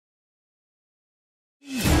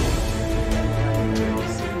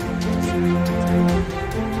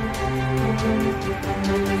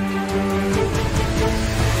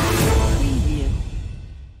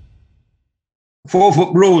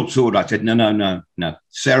4-foot broadsword. I said, no,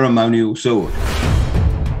 ceremonial sword.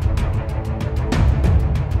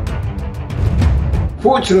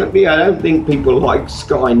 Fortunately, I don't think people like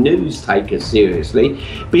Sky News take us seriously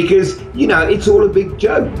because, you know, it's all a big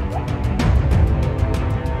joke.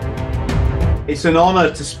 It's an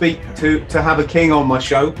honour to speak to have a king on my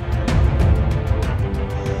show.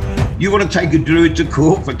 You want to take a druid to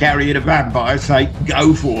court for carrying a vampire, say,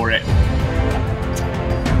 go for it.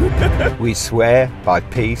 We swear by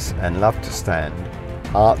peace and love to stand,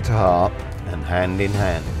 heart to heart and hand in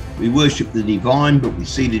hand. We worship the divine, but we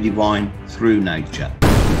see the divine through nature.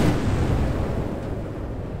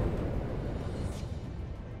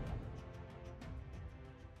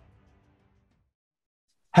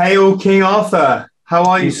 Hail King Arthur. How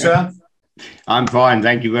are you, sir? I'm fine,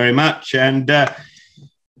 thank you very much. And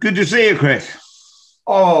good to see you, Chris.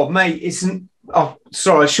 Oh, mate,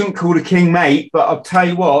 sorry, I shouldn't call the king mate, but I'll tell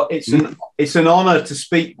you what, it's an honour to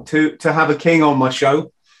speak to have a king on my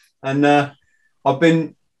show. And I've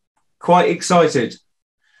been quite excited.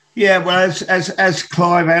 Yeah, well, as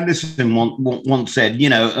Clive Anderson once said, you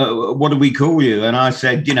know, what do we call you? And I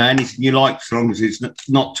said, you know, anything you like, as long as it's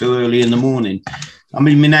not too early in the morning. I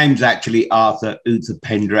mean, my name's actually Arthur Uther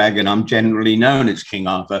Pendragon. I'm generally known as King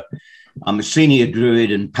Arthur. I'm a senior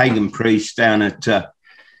druid and pagan priest down at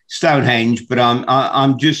Stonehenge, but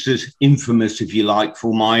I'm just as infamous, if you like,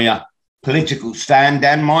 for my political stand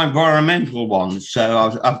and my environmental ones.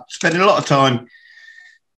 So I've spent a lot of time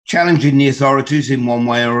challenging the authorities in one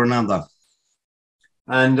way or another.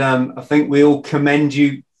 And I think we all commend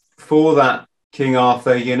you for that, King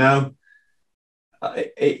Arthur. You know,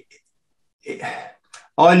 I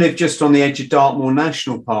live just on the edge of Dartmoor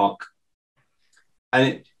National Park,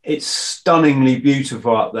 and it's stunningly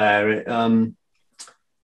beautiful up there.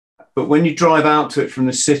 But when you drive out to it from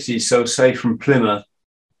the city, so say from Plymouth,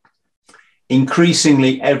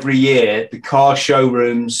 increasingly every year, the car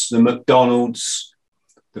showrooms, the McDonald's,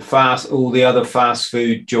 all the other fast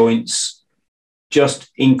food joints just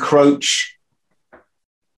encroach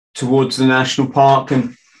towards the national park.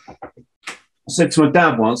 And I said to my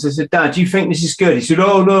dad once, I said, Dad, do you think this is good? He said,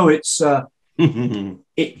 oh, no, it's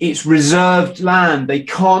it's reserved land. They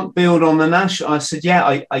can't build on the national. I said,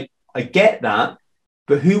 yeah, I get that.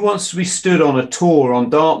 But who wants to be stood on a tour on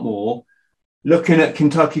Dartmoor looking at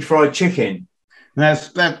Kentucky Fried Chicken?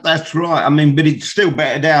 That's right. I mean, but it's still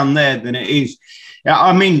better down there than it is.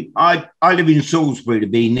 I mean, I live in Salisbury, to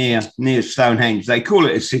be near Stonehenge. They call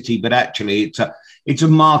it a city, but actually it's a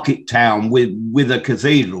market town with a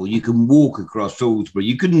cathedral. You can walk across Salisbury.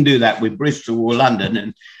 You couldn't do that with Bristol or London.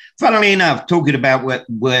 And funnily enough, talking about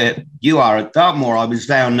where you are at Dartmoor, I was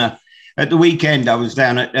down at the weekend. I was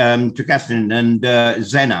down at Trecastin and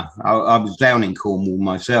Zena. I was down in Cornwall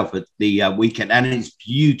myself at the weekend, and it's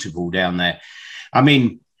beautiful down there. I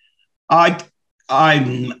mean, I'm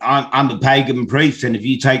a pagan priest, and if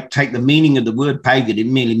you take the meaning of the word pagan, it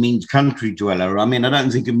merely means country dweller. I mean, I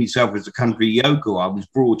don't think of myself as a country yokel. I was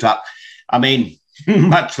brought up, I mean,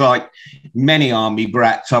 much like many army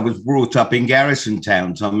brats, I was brought up in garrison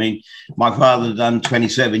towns. I mean, my father done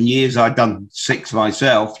 27 years, I'd done 6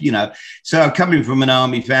 myself, you know. So coming from an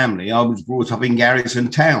army family, I was brought up in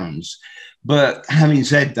garrison towns. But having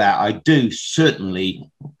said that, I do certainly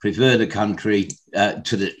prefer the country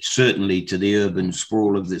certainly to the urban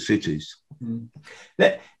sprawl of the cities.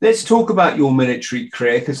 Let's talk about your military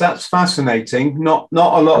career, because that's fascinating. Not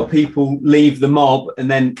a lot of people leave the mob and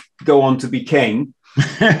then go on to be king.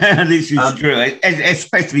 This is true,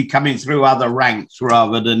 especially coming through other ranks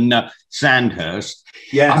rather than Sandhurst.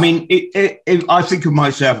 Yeah, I mean, I think of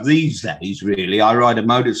myself these days, really. I ride a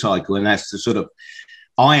motorcycle, and that's the sort of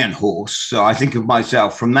iron horse. So I think of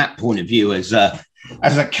myself from that point of view as a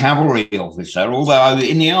cavalry officer. Although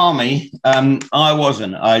in the army, I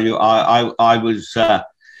wasn't. I was a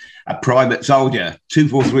private soldier,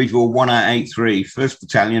 2434-1883, 1st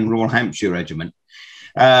Battalion, Royal Hampshire Regiment.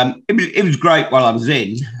 It was great while I was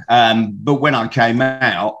in, but when I came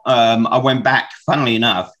out, I went back, funnily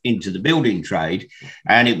enough, into the building trade,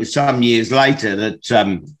 and it was some years later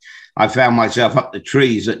that I found myself up the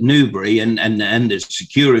trees at Newbury, and the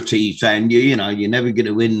security saying, you know, you're never going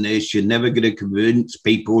to win this. You're never going to convince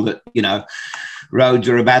people that, you know, roads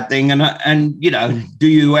are a bad thing. And you know, do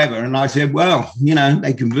you ever? And I said, well, you know,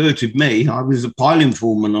 they converted me. I was a piling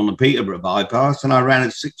foreman on the Peterborough bypass, and I ran a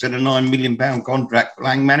 £609 million contract for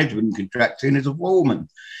land management contracting as a foreman.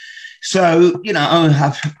 So, you know,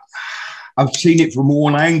 I've seen it from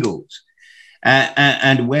all angles.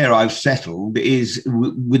 And where I've settled is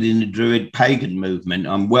within the Druid pagan movement.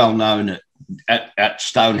 I'm well known at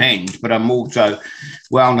Stonehenge, but I'm also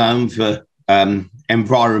well known for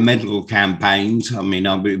environmental campaigns. I mean,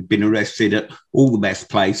 I've been arrested at all the best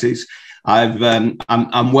places. I'm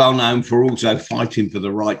well known for also fighting for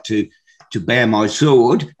the right to bear my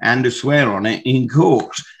sword and to swear on it in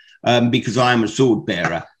court, because I am a sword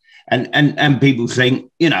bearer. And people think,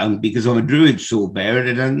 you know, because I'm a druid sword bearer,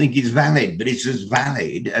 they don't think it's valid, but it's as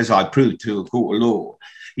valid as I proved to a court of law.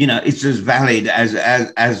 You know, it's as valid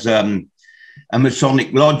as a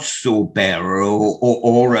Masonic Lodge sword bearer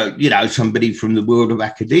or you know, somebody from the world of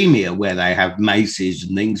academia where they have maces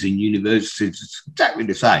and things in universities. It's exactly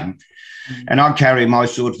the same. Mm-hmm. And I carry my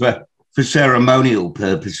sword for ceremonial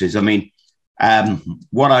purposes. I mean,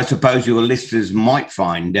 what I suppose your listeners might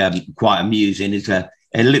find quite amusing is a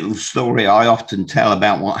little story I often tell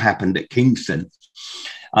about what happened at Kingston.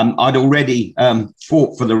 I'd already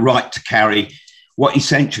fought for the right to carry what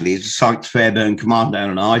essentially is a Sykes Fairbairn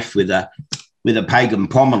commando knife with a pagan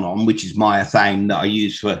pommel on, which is my thing that I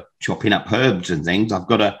use for chopping up herbs and things. I've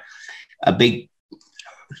got a big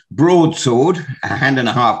broadsword, a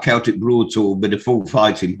 1.5 Celtic broadsword with a full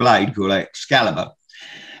fighting blade called excalibur.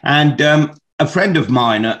 And a friend of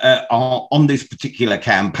mine on this particular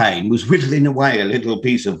campaign was whittling away a little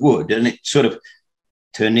piece of wood, and it sort of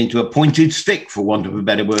turned into a pointed stick, for want of a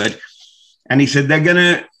better word. And he said,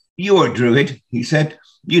 you're a druid. He said,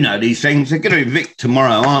 you know these things, they're going to evict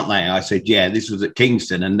tomorrow, aren't they? I said, yeah, this was at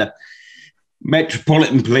Kingston. And the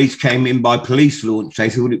Metropolitan Police came in by police launch.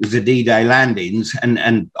 They thought it was a D-Day landings.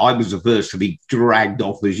 And I was the first to be dragged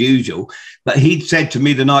off as usual. But he'd said to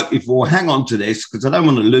me the night before, hang on to this, because I don't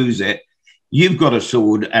want to lose it. You've got a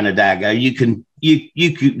sword and a dagger. You can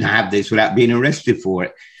have this without being arrested for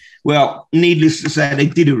it. Well, needless to say, they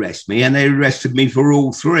did arrest me, and they arrested me for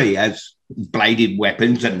all three as bladed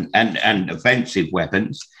weapons and offensive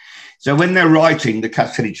weapons. So when they're writing, the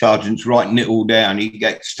custody sergeant's writing it all down, he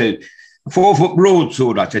gets to 4-foot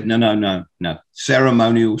broadsword. I said, no,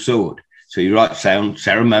 ceremonial sword. So he writes down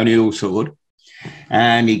ceremonial sword,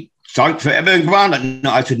 and he Sykes Fairbairn commander.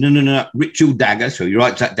 No, I said, no, ritual dagger. So he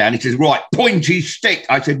writes that down. He says, right, pointy stick.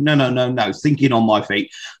 I said, no, thinking on my feet.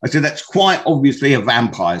 I said, that's quite obviously a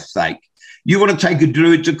vampire's stake. You want to take a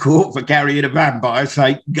druid to court for carrying a vampire's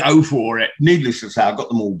stake? Go for it. Needless to say, I got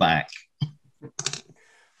them all back.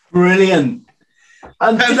 Brilliant.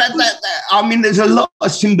 And I mean, there's a lot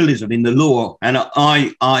of symbolism in the law, and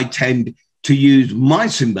I tend to use my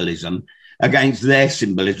symbolism against their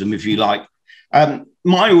symbolism, if you like.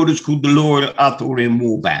 My order is called the Loyal Arthurian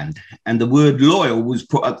Warband, and the word loyal was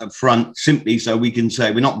put at the front simply so we can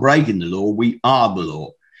say we're not breaking the law, we are the law.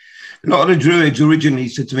 A lot of the druids originally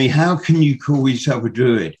said to me, how can you call yourself a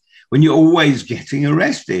druid when you're always getting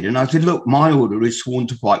arrested? And I said, look, my order is sworn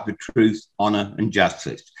to fight for truth, honour and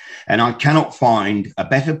justice, and I cannot find a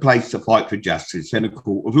better place to fight for justice than a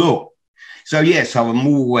court of law. So, yes, I'm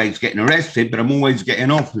always getting arrested, but I'm always getting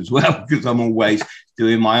off as well because I'm always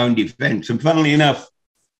doing my own defence. And funnily enough,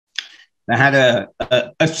 they had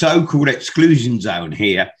a so-called exclusion zone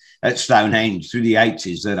here at Stonehenge through the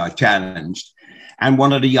 80s that I challenged. And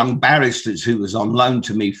one of the young barristers who was on loan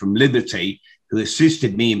to me from Liberty, who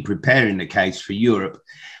assisted me in preparing the case for Europe,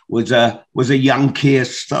 was a young Keir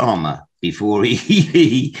Starmer before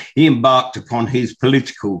he embarked upon his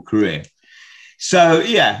political career. So,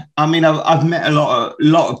 yeah, I mean, I've met a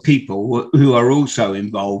lot of people who are also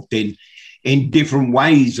involved in different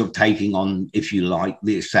ways of taking on, if you like,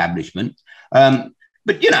 the establishment.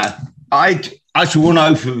 But, you know, I swore an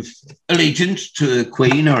oath of allegiance to the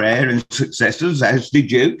Queen, her heir and successors, as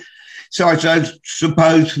did you. So I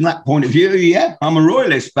suppose from that point of view, yeah, I'm a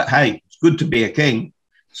royalist, but hey, it's good to be a king.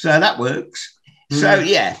 So that works. So,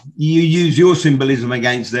 yeah, you use your symbolism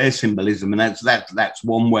against their symbolism, and that's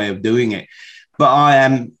one way of doing it. But I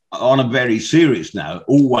am, on a very serious note,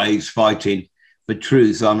 always fighting for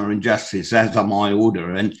truth, honour and justice, as are my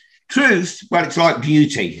order. And truth, well, it's like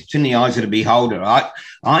beauty. It's in the eyes of the beholder.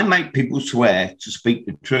 I make people swear to speak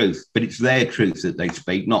the truth, but it's their truth that they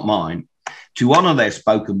speak, not mine. To honour their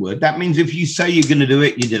spoken word, that means if you say you're going to do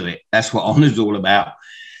it, you do it. That's what honour's all about.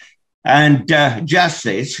 And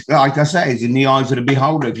justice, like I say, is in the eyes of the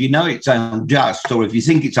beholder. If you know it's unjust or if you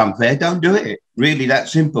think it's unfair, don't do it. Really, that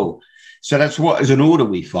simple. So that's what, as an order,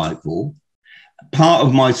 we fight for. Part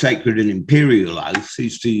of my sacred and imperial oath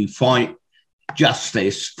is to fight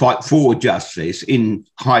for justice in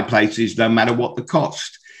high places, no matter what the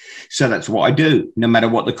cost. So that's what I do. No matter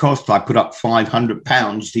what the cost, I put up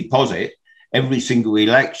 £500 deposit every single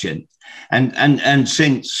election. And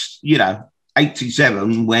since,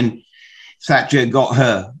 87, when Thatcher got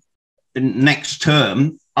her next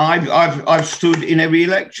term, I've stood in every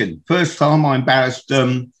election. First time I embarrassed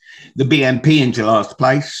the BNP into last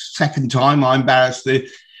place. Second time I embarrassed the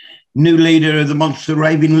New leader of the monster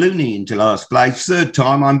raving loony into last place. Third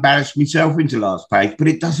time, I embarrassed myself into last place. But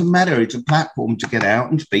it doesn't matter. It's a platform to get out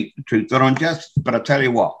and speak the truth or injustice. But I tell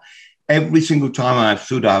you what, every single time I've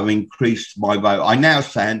stood, I've increased my vote. I now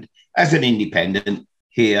stand as an independent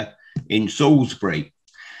here in Salisbury.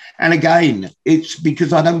 And again, it's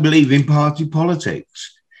because I don't believe in party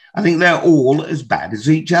politics. I think they're all as bad as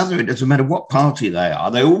each other. It doesn't matter what party they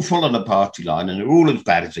are. They all follow the party line and they're all as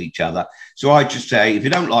bad as each other. So I just say, if you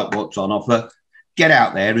don't like what's on offer, get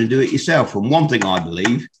out there and do it yourself. And one thing I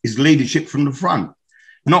believe is leadership from the front,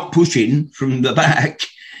 not pushing from the back.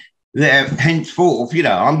 There, henceforth,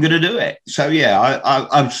 I'm going to do it. So, yeah,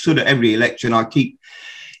 I've stood at every election. I keep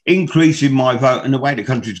increasing my vote, and the way the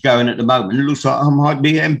country's going at the moment, it looks like I might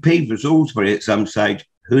be MP for Salisbury at some stage.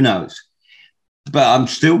 Who knows? But I'm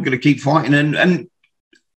still going to keep fighting. And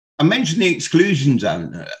I mentioned the exclusion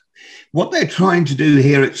zone. What they're trying to do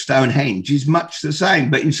here at Stonehenge is much the same,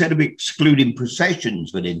 but instead of excluding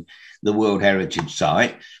processions within the World Heritage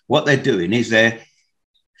Site, what they're doing is they're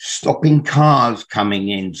stopping cars coming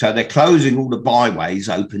in. So they're closing all the byways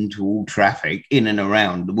open to all traffic in and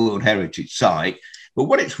around the World Heritage Site. But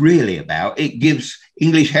what it's really about, it gives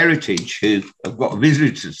English Heritage, who have got a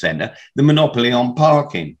visitor centre, the monopoly on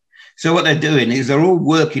parking. So what they're doing is they're all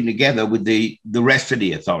working together with the rest of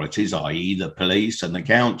the authorities, i.e. the police and the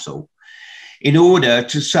council, in order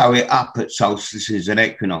to sew it up at solstices and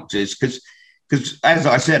equinoxes. Because, as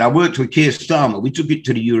I said, I worked with Keir Starmer. We took it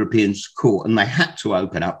to the European Court and they had to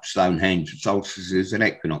open up Stonehenge at solstices and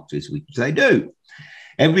equinoxes, which they do.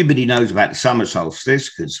 Everybody knows about the summer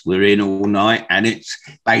solstice because we're in all night, and it's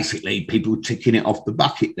basically people ticking it off the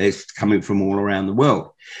bucket list coming from all around the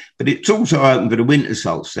world. But it's also open for the winter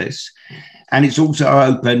solstice, and it's also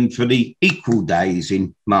open for the equal days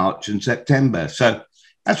in March and September. So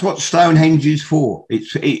that's what Stonehenge is for.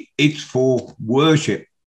 It's for worship.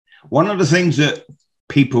 One of the things that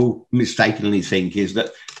people mistakenly think is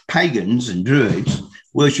that pagans and druids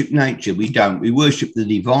worship nature. We don't. We worship the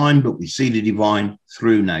divine, but we see the divine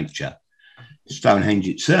through nature. Stonehenge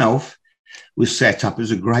itself was set up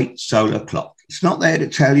as a great solar clock. It's not there to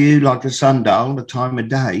tell you, like a sundial, the time of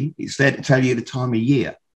day. It's there to tell you the time of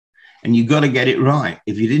year. And you've got to get it right.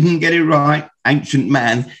 If you didn't get it right, ancient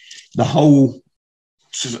man, the whole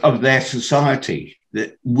of their society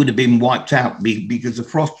that would have been wiped out because the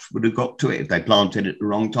frost would have got to it if they planted it at the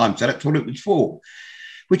wrong time. So that's what it was for,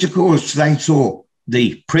 which, of course, they saw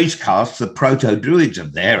the priest caste, the proto-druids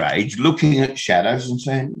of their age, looking at shadows and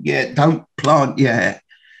saying, yeah, don't plant, yeah.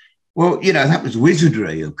 Well, that was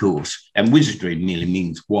wizardry, of course, and wizardry merely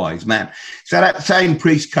means wise man. So that same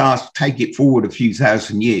priest caste, take it forward a few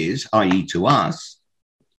thousand years, i.e. to us,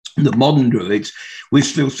 the modern druids, we're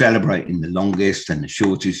still celebrating the longest and the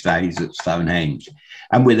shortest days at Stonehenge.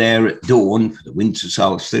 And we're there at dawn for the winter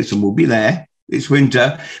solstice, and we'll be there this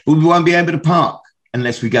winter, but we won't be able to park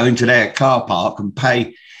unless we go into their car park and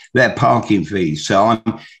pay their parking fees. So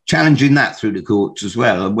I'm challenging that through the courts as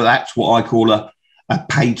well. Well, that's what I call a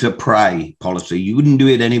pay-to-pray policy. You wouldn't do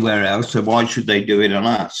it anywhere else, so why should they do it on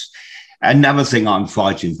us? Another thing I'm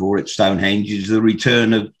fighting for at Stonehenge is the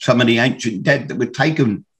return of some of the ancient dead that were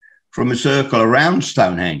taken from a circle around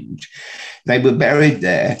Stonehenge. They were buried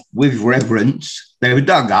there with reverence. They were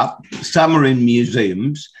dug up. Some are in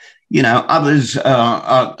museums. Others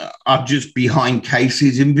are just behind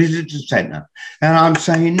cases in visitor centre. And I'm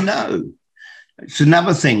saying no. It's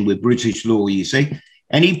another thing with British law, you see.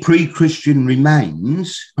 Any pre-Christian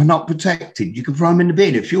remains are not protected. You can throw them in the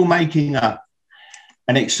bin. If you're making an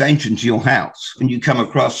extension to your house and you come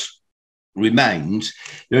across remains,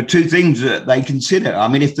 there are two things that they consider. I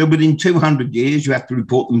mean, if they're within 200 years, you have to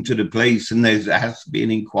report them to the police, and there has to be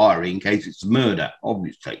an inquiry in case it's murder,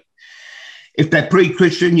 obviously. If they're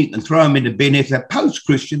pre-Christian, you can throw them in the bin. If they're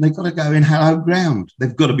post-Christian, they've got to go in hallowed ground.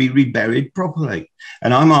 They've got to be reburied properly.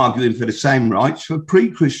 And I'm arguing for the same rights for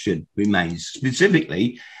pre-Christian remains,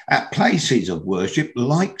 specifically at places of worship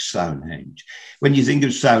like Stonehenge. When you think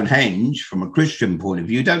of Stonehenge from a Christian point of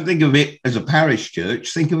view, don't think of it as a parish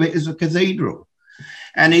church, think of it as a cathedral.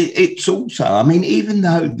 And it's also, I mean, even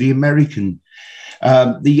though the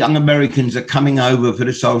young Americans are coming over for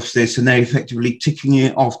the solstice and they're effectively ticking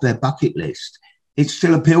it off their bucket list, it's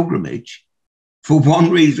still a pilgrimage. For one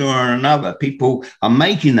reason or another, people are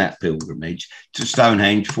making that pilgrimage to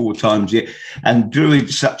Stonehenge 4 times a year. And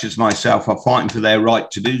druids such as myself are fighting for their right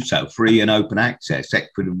to do so, free and open access,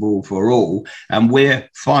 equitable for all. And we're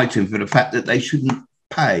fighting for the fact that they shouldn't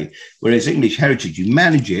pay. Whereas English Heritage, you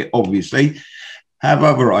manage it, obviously, have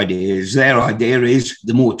other ideas. Their idea is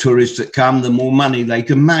the more tourists that come, the more money they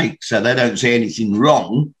can make. So they don't see anything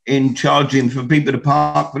wrong in charging for people to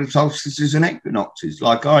park for the solstices and equinoxes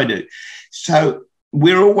like I do. So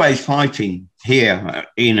we're always fighting here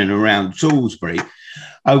in and around Salisbury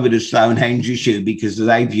over the Stonehenge issue because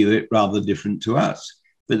they view it rather different to us.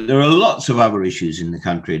 But there are lots of other issues in the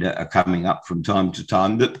country that are coming up from time to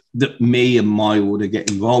time that me and my order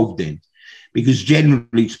get involved in. Because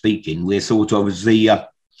generally speaking, we're thought of as the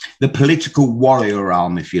political warrior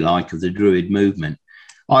arm, if you like, of the Druid movement.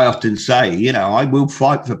 I often say, you know, I will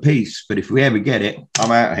fight for peace, but if we ever get it,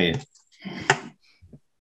 I'm out here.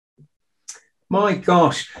 My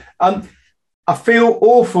gosh. I feel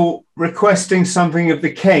awful requesting something of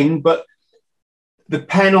the king, but the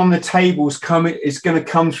pen on the table is going to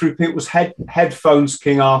come through people's headphones,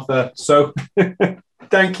 King Arthur. So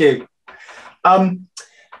thank you.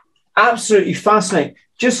 Absolutely fascinating.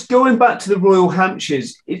 Just going back to the Royal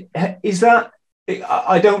Hampshires, is that,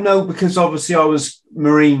 I don't know, because obviously I was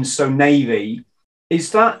Marines, so Navy.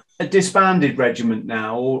 Is that a disbanded regiment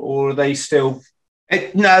now, or are they still?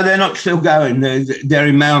 No, they're not still going. They're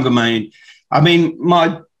amalgamating. I mean,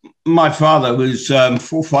 my father was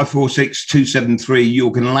 4546273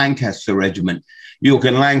 York and Lancaster Regiment. York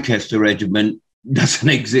and Lancaster Regiment doesn't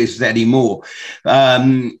exist anymore,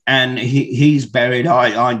 and he's buried.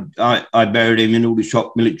 I buried him in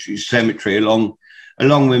Aldershot Military Cemetery along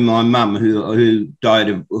with my mum, who died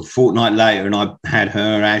a fortnight later, and I had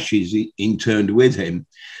her ashes interned with him.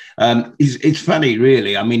 It's funny,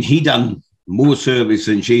 really. I mean, he done more service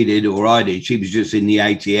than she did or I did. She was just in the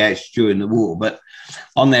ATS during the war, but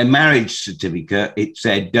on their marriage certificate it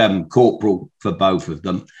said corporal for both of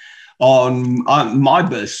them. On my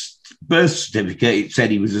birth certificate, it said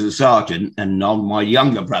he was a sergeant, and on my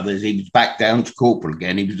younger brothers, he was back down to corporal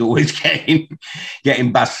again. He was always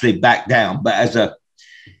getting busted back down. But as a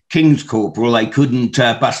King's corporal, they couldn't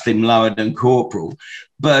bust him lower than corporal.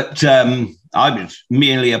 But I was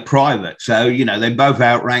merely a private. So, you know, they both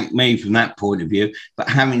outranked me from that point of view. But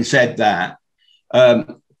having said that, my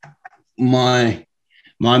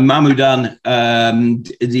mum who done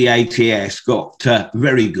the ATS got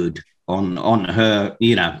very good on her,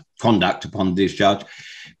 you know, conduct upon discharge.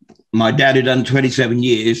 My dad, who done 27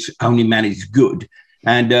 years, only managed good.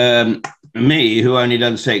 And me, who only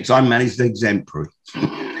done 6, I managed exemplary.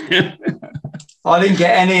 I didn't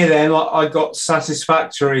get any of them. I got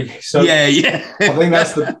satisfactory. So yeah. I think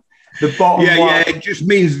that's the bottom one. Yeah, it just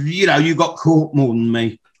means, you know, you got caught more than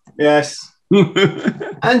me. Yes.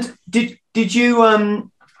 And did you go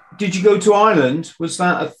to Ireland? Was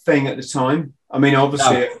that a thing at the time? I mean,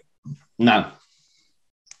 obviously. No.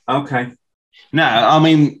 Okay. No, I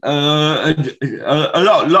mean, a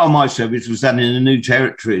lot of my service was done in the New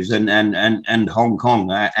Territories and Hong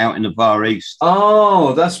Kong, out in the Far East.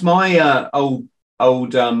 Oh, that's my old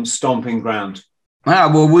stomping ground. Ah,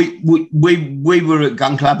 well, we were at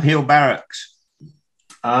Gun Club Hill Barracks.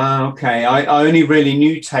 Okay. I only really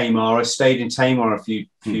knew Tamar. I stayed in Tamar a few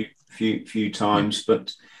times,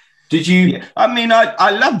 but did you? Yeah. I mean,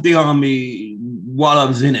 I loved the army while I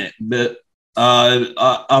was in it, but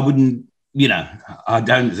I wouldn't. You know, I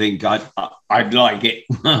don't think I'd like it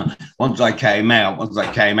once I came out.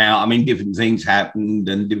 I mean, different things happened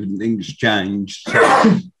and different things changed.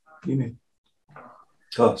 So,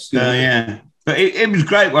 yeah, but it was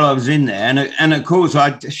great while I was in there, and of course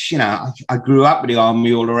I grew up with the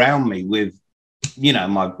army all around me, with, you know,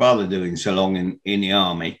 my brother doing so long in the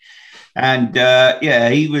army, and yeah,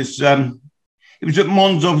 he was at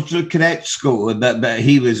Mons Officer Cadet School, but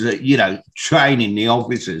he was, you know, training the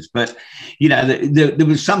officers. But, you know, there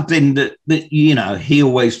was something that, you know, he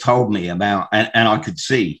always told me about, and I could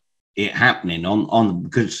see it happening on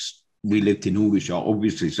because we lived in Aldershot,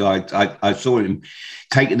 obviously. So I saw him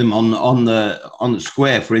taking them on the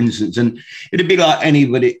square, for instance, and it'd be like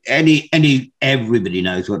everybody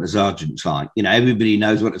knows what the sergeant's like. You know, everybody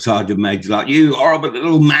knows what the sergeant major's like. You horrible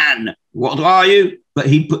little man, what are you? But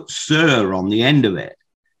he'd put "sir" on the end of it,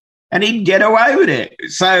 and he'd get away with it.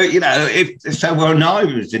 So, you know, when I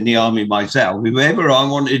was in the army myself, if ever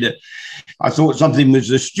I thought something was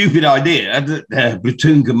a stupid idea that the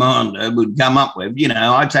platoon commander would come up with, you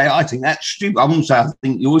know, I'd say, I think that's stupid. I wouldn't say I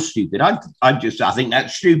think you're stupid. I think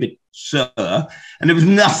that's stupid, sir. And there was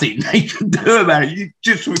nothing they could do about it. You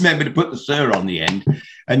just remember to put the "sir" on the end,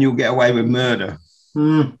 and you'll get away with murder.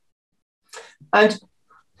 Mm. And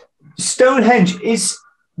Stonehenge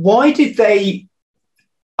why did they,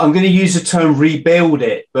 I'm going to use the term rebuild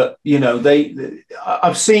it, but, you know,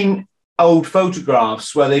 I've seen old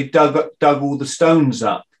photographs where they've dug all the stones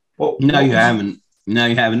up. No, you haven't. No,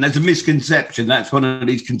 you haven't. That's a misconception. That's one of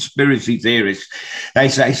these conspiracy theorists. They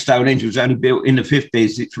say Stonehenge was only built in the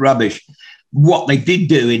 50s. It's rubbish. What they did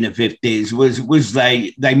do in the 50s was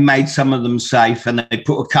they made some of them safe, and they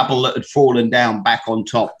put a couple that had fallen down back on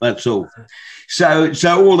top. That's all. So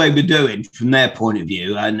all they were doing from their point of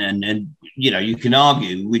view, and you know, you can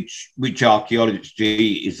argue which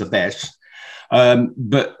archaeology is the best,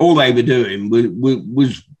 but all they were doing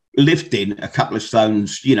was lifting a couple of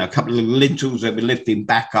stones, you know, a couple of lintels they were lifting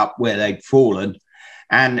back up where they'd fallen.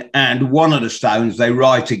 And one of the stones they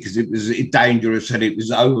righted because it was dangerous and it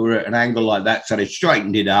was over at an angle like that. So they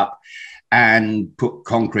straightened it up and put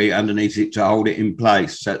concrete underneath it to hold it in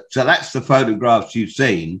place. So that's the photographs you've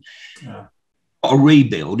seen. Yeah. Not a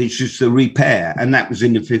rebuild, it's just a repair. And that was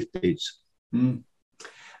in the 50s. Mm.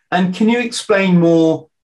 And can you explain more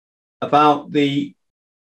about the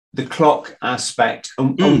clock aspect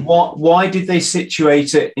and why did they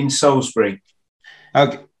situate it in Salisbury?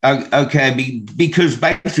 Okay, because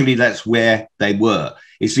basically that's where they were.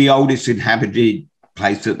 It's the oldest inhabited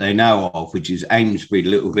place that they know of, which is Amesbury,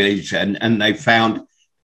 little village, and they found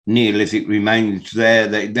Neolithic remains there.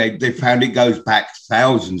 They found it goes back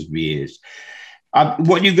thousands of years.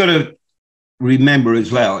 What you've got to remember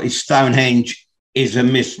as well is Stonehenge is a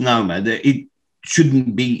misnomer. That it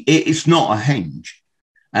shouldn't be. It's not a henge.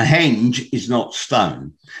 A henge is not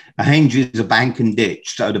stone. A henge is a bank and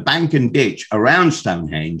ditch. So the bank and ditch around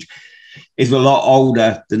Stonehenge is a lot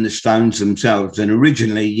older than the stones themselves. And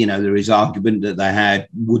originally, you know, there is argument that they had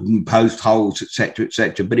wooden post holes, etc.,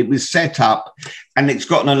 etc. But it was set up and it's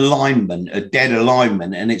got an alignment, a dead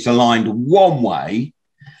alignment, and it's aligned one way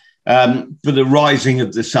for the rising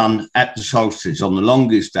of the sun at the solstice on the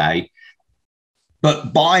longest day.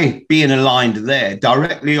 But by being aligned there,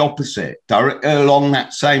 directly opposite, along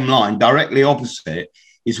that same line, directly opposite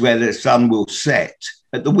is where the sun will set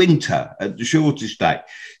at the winter, at the shortest day.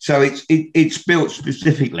 So it's built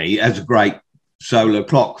specifically as a great solar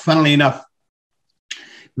clock. Funnily enough,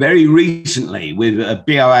 very recently, with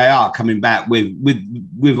BOAR coming back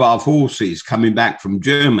with our forces coming back from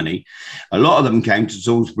Germany, a lot of them came to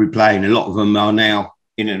Salisbury Plain. A lot of them are now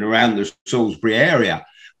in and around the Salisbury area.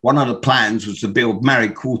 One of the plans was to build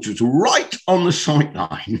married quarters right on the sight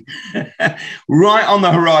line, right on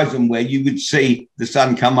the horizon where you would see the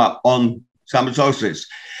sun come up on summer solstice.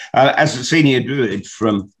 As a senior druid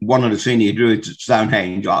from one of the senior druids at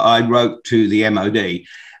Stonehenge, I wrote to the MOD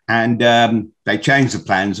and they changed the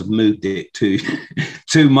plans and moved it to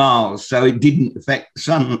 2 miles. So it didn't affect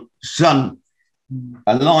the sun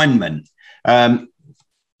alignment.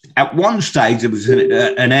 At one stage, there was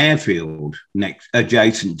an airfield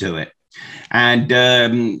adjacent to it, and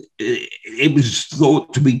it was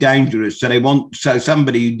thought to be dangerous. So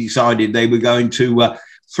somebody decided they were going to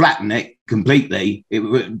flatten it completely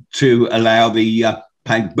to allow the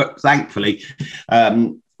paint. But thankfully,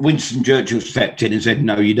 Winston Churchill stepped in and said,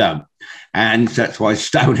 "No, you don't." And that's why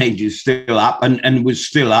Stonehenge is still up and was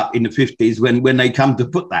still up in the 50s when they come to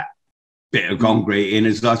put that bit of concrete in.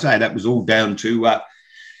 As I say, that was all down to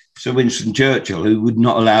Sir Winston Churchill, who would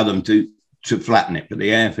not allow them to flatten it for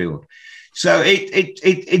the airfield. So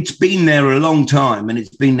it's been there a long time, and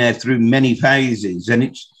it's been there through many phases, and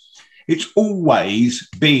it's always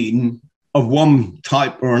been of one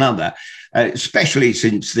type or another, especially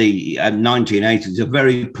since the 1980s, a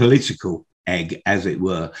very political egg, as it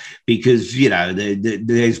were, because, you know,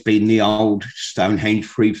 there's been the old Stonehenge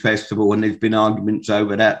Free Festival, and there's been arguments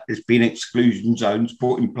over that. There's been exclusion zones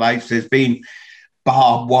put in place. There's been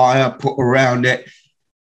barbed wire put around it.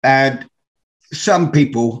 And some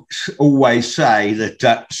people always say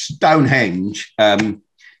that Stonehenge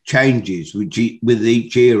changes with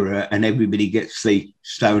each era, and everybody gets the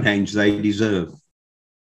Stonehenge they deserve.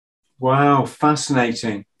 Wow,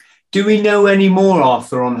 fascinating. Do we know any more,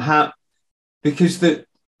 Arthur, on how? Because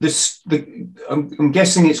I'm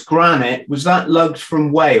guessing it's granite. Was that lugged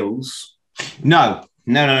from Wales? No.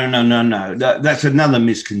 That's another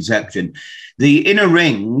misconception. The inner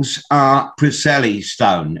rings are Preseli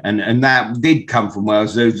stone, and that did come from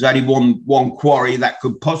Wales. There's only one quarry that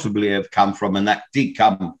could possibly have come from, and that did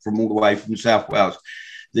come from all the way from South Wales.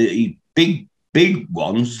 The big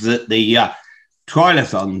ones that the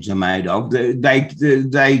trilithons are made of,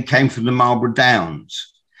 they came from the Marlborough Downs.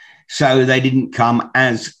 So they didn't come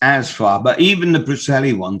as far, but even the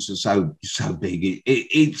Preseli ones are so big.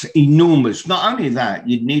 It's enormous. Not only that,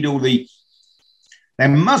 you'd need there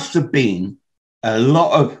must have been a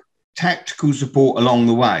lot of tactical support along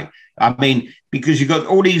the way. I mean, because you've got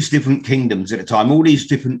all these different kingdoms at a time, all these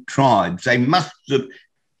different tribes. They must have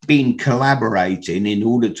been collaborating in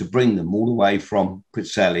order to bring them all the way from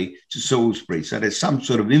Preseli to Salisbury. So there's some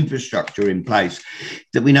sort of infrastructure in place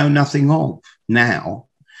that we know nothing of now.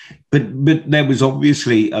 But there was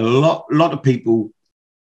obviously a lot of people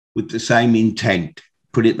with the same intent,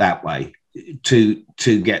 put it that way, to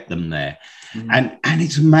get them there. And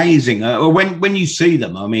it's amazing. When you see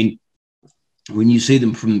them, I mean, when you see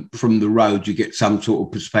them from the road, you get some sort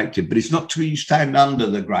of perspective. But it's not till you stand under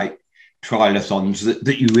the great trilithons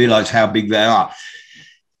that you realise how big they are.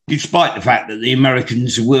 Despite the fact that the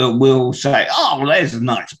Americans will say, oh, well, there's a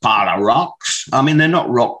nice pile of rocks. I mean, they're not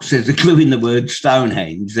rocks. There's a clue in the word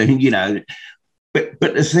Stonehenge. And, you know, but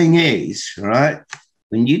the thing is, right,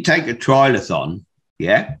 when you take a trilithon,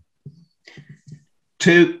 yeah,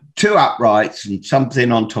 two uprights and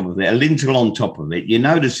something on top of it, a lintel on top of it, you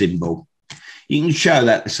know the symbol. You can show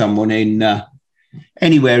that to someone in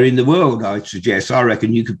anywhere in the world, I suggest. I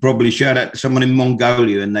reckon you could probably show that to someone in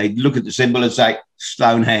Mongolia and they'd look at the symbol and say,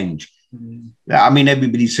 Stonehenge. I mean,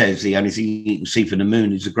 everybody says the only thing you can see from the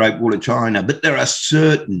moon is the Great Wall of China, but there are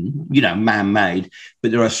certain, you know, man-made,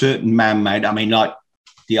 but there are certain man-made, I mean, like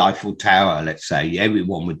the Eiffel Tower, let's say,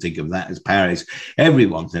 everyone would think of that as Paris.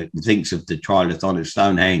 Everyone thinks of the trilithon as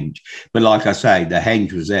Stonehenge. But like I say, the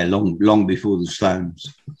henge was there long before the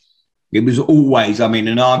stones. It was always, I mean,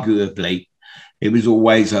 and arguably, it was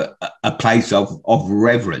always a place of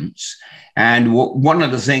reverence. And one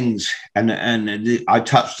of the things, and I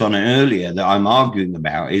touched on it earlier, that I'm arguing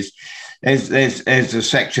about is there's a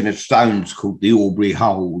section of stones called the Aubrey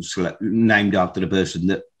Holes, named after the person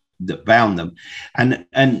that found them. And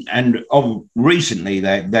recently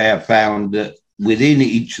they have found that within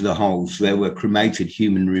each of the holes there were cremated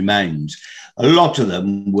human remains. A lot of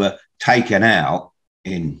them were taken out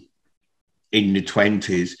in the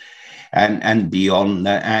 20s and beyond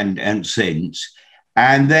and since,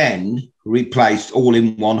 and then replaced all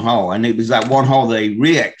in one hole. And it was that one hole they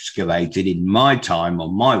re-excavated in my time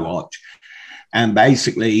on my watch, and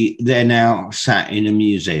basically they're now sat in a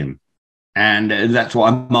museum. And that's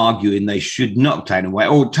what I'm arguing. They should not take them away,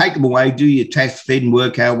 or take them away, do your testing,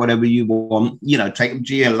 work out whatever you want, you know, take them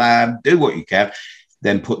to your lab, do what you can,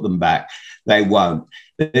 then put them back. They won't.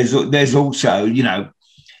 There's also, you know,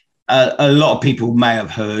 a lot of people may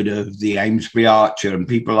have heard of the Amesbury Archer and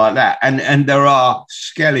people like that. And there are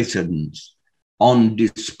skeletons on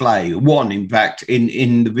display. One, in fact,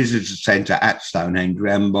 in the visitor centre at Stonehenge,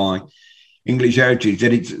 run by English Heritage.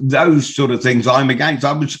 And it's those sort of things I'm against.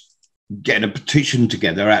 I was getting a petition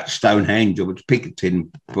together at Stonehenge. I was picketing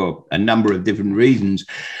for a number of different reasons.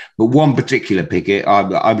 But one particular picket,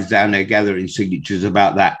 I was down there gathering signatures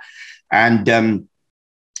about that. And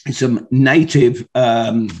some native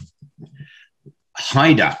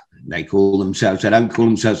Haida, they call themselves. They don't call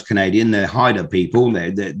themselves Canadian. They're Haida people.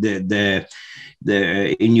 They're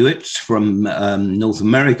Inuits from North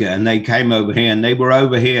America, and they came over here, and they were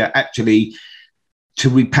over here actually to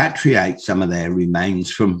repatriate some of their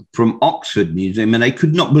remains from Oxford Museum, and they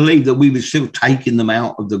could not believe that we were still taking them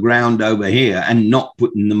out of the ground over here and not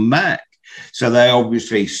putting them back. So they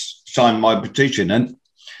obviously signed my petition, and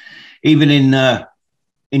even in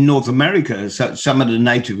North America, so some of the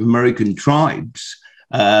Native American tribes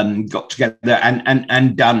got together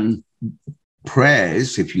and done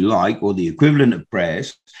prayers, if you like, or the equivalent of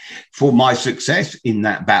prayers, for my success in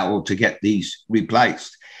that battle to get these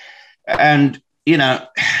replaced. And, you know,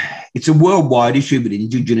 it's a worldwide issue with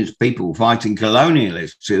Indigenous people fighting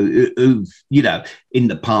colonialists who've, you know, in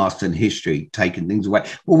the past and history, taken things away.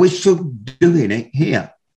 Well, we're still doing it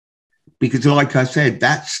here. Because, like I said,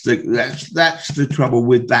 that's the trouble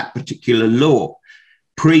with that particular law.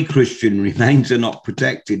 Pre-Christian remains are not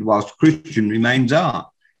protected, whilst Christian remains are.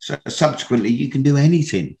 So subsequently, you can do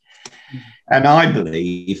anything. And I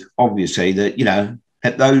believe, obviously, that, you know,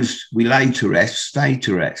 at those we lay to rest, stay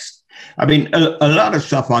to rest. I mean, a lot of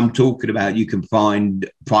stuff I'm talking about, you can find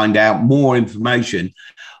out more information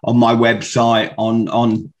on my website,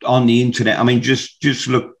 on the internet. I mean, just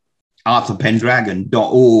look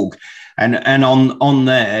arthurpendragon.org. And on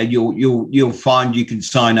there, you'll find you can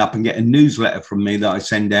sign up and get a newsletter from me that I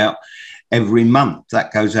send out every month.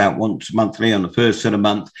 That goes out once monthly on the first of the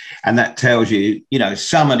month, and that tells you, you know,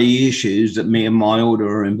 some of the issues that me and my order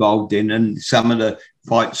are involved in, and some of the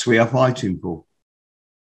fights we are fighting for.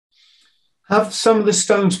 Have some of the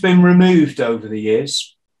stones been removed over the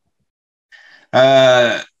years?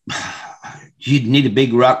 You'd need a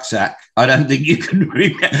big rucksack. I don't think you can.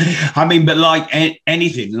 I mean, but like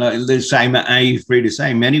anything, like the same at A3, the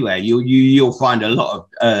same anywhere. You'll find a lot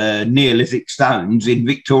of Neolithic stones in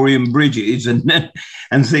Victorian bridges and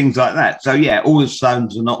things like that. So yeah, all the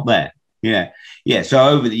stones are not there. Yeah. So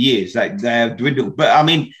over the years, they have dwindled. But I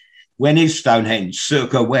mean, when is Stonehenge?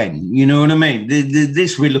 Circa when? You know what I mean?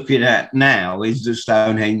 This we're looking at now is the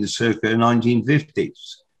Stonehenge circa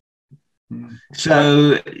 1950s.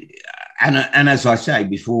 So, and as I say,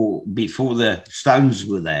 before the stones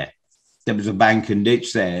were there was a bank and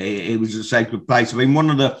ditch there. It was a sacred place. I mean, one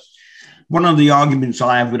of the arguments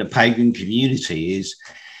I have with a pagan community is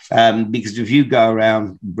because if you go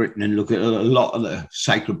around Britain and look at a lot of the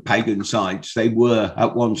sacred pagan sites, they were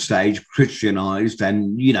at one stage Christianized,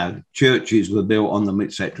 and churches were built on them,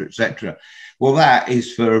 etc., etc. Well, that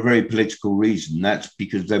is for a very political reason. That's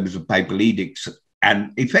because there was a papal edict.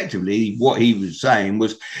 And effectively, what he was saying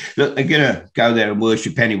was, look, they're going to go there and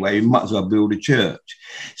worship anyway. You might as well build a church.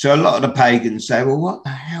 So a lot of the pagans say, well, what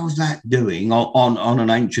the hell's that doing on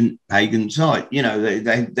an ancient pagan site?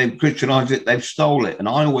 They've Christianized it, they've stole it. And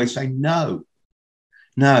I always say, no.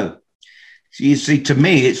 So you see, to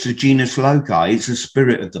me, it's the genus loci. It's the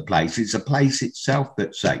spirit of the place. It's the place itself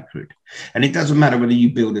that's sacred. And it doesn't matter whether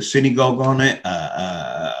you build a synagogue on it,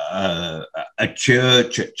 a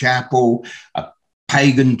church, a chapel, a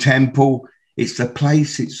pagan temple. It's the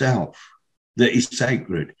place itself that is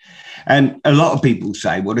sacred. And a lot of people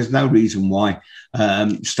say, well, there's no reason why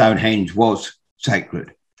Stonehenge was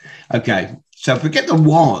sacred. Okay, so forget the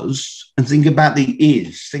was and think about the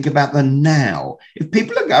is, think about the now. If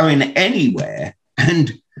people are going anywhere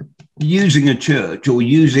and using a church or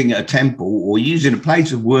using a temple or using a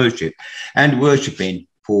place of worship and worshipping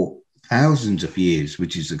for thousands of years,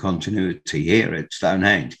 which is the continuity here at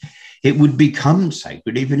Stonehenge, it would become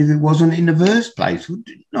sacred even if it wasn't in the first place, would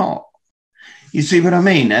it not? You see what I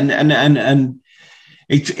mean? And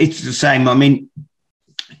it's the same. I mean,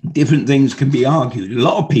 different things can be argued. A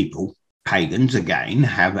lot of people, pagans again,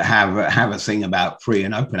 have a thing about free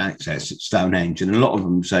and open access at Stonehenge, and a lot of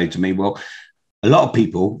them say to me, well, a lot of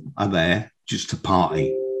people are there just to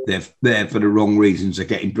party. They're there for the wrong reasons. They're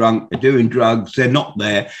getting drunk, they're doing drugs, they're not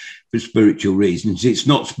there for spiritual reasons. It's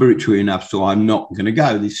not spiritual enough, so I'm not going to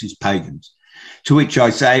go. This is pagans. To which I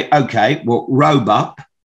say, okay, well, robe up,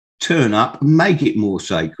 turn up, and make it more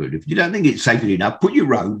sacred. If you don't think it's sacred enough, put your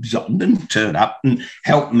robes on and turn up and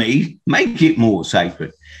help me make it more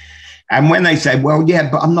sacred. And when they say, well, yeah,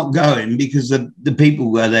 but I'm not going because the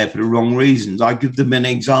people were there for the wrong reasons, I give them an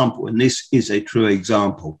example, and this is a true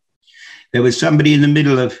example. There was somebody in the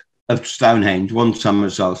middle of Stonehenge one summer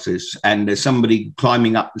solstice, and there's somebody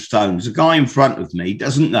climbing up the stones. The guy in front of me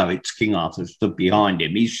doesn't know it's King Arthur stood behind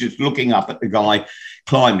him. He's just looking up at the guy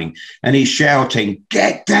climbing, and he's shouting,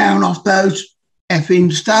 get down off those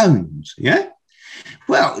effing stones, yeah?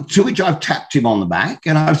 Well, to which I've tapped him on the back,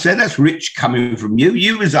 and I've said, that's rich coming from you.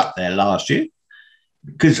 You was up there last year,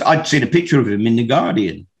 because I'd seen a picture of him in The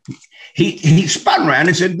Guardian. He spun around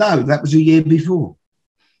and said, no, that was a year before.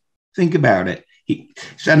 Think about it.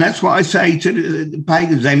 And that's what I say to the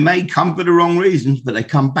pagans. They may come for the wrong reasons, but they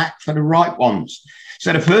come back for the right ones.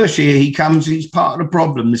 So the first year he comes, he's part of the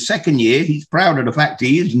problem. The second year, he's proud of the fact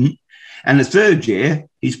he isn't. And the third year,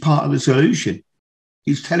 he's part of the solution.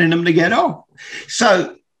 He's telling them to get off.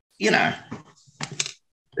 So,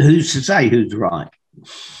 who's to say who's right?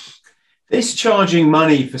 This charging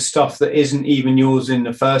money for stuff that isn't even yours in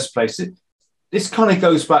the first place, this kind of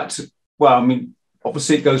goes back to, well, I mean,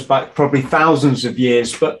 obviously it goes back probably thousands of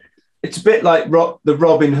years, but it's a bit like the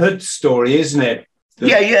Robin Hood story, isn't it?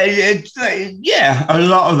 Yeah. A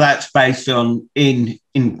lot of that's based on in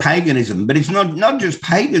paganism, but it's not just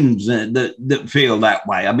pagans that feel that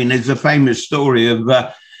way. I mean, there's a famous story of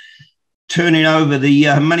turning over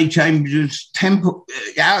the money changers temple,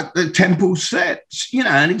 the temple sets,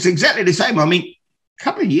 and it's exactly the same. I mean, a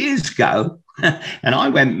couple of years ago, and I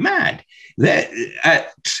went mad. They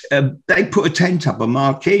put a tent up, a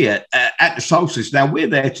marquee at the solstice. Now, we're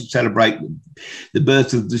there to celebrate the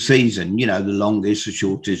birth of the season, the longest, the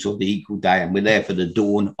shortest, or the equal day, and we're there for the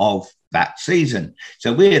dawn of that season.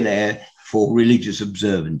 So we're there for religious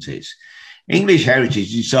observances. English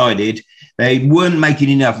Heritage decided they weren't making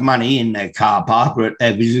enough money in their car park or at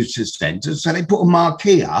their visitor centre, so they put a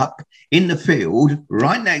marquee up in the field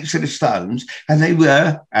right next to the stones, and they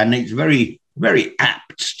were, and it's very, very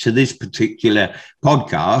apt to this particular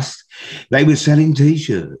podcast, they were selling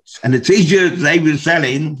T-shirts. And the T-shirts they were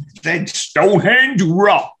selling said Stonehenge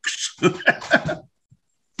rocks.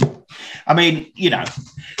 I mean,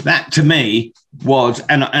 that to me was,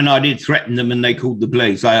 and I did threaten them and they called the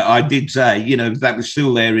police. I did say, if that was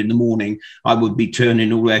still there in the morning, I would be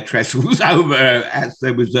turning all their trestles over, as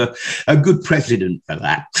there was a good precedent for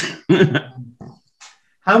that.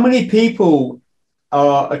 How many people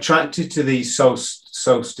are attracted to these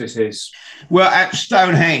solstices? Well, at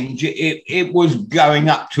Stonehenge, it was going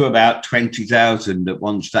up to about 20,000 at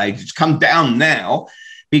one stage. It's come down now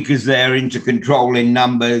because they're into controlling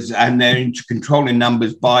numbers, and they're into controlling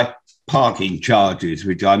numbers by parking charges,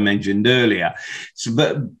 which I mentioned earlier. So,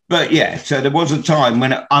 but yeah, so there was a time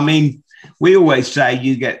when, I mean, we always say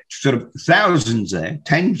you get sort of thousands there,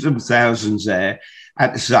 tens of thousands there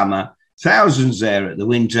at the summer, thousands there at the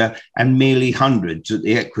winter, and merely hundreds at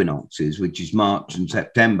the equinoxes, which is March and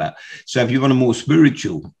September. So if you want a more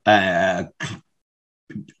spiritual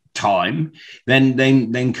time,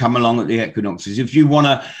 then come along at the equinoxes. If you want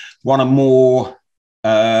a more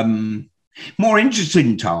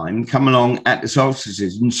interesting time, come along at the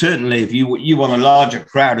solstices. And certainly if you want a larger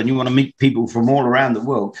crowd and you want to meet people from all around the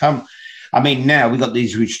world, come. I mean, now we've got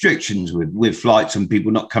these restrictions with flights and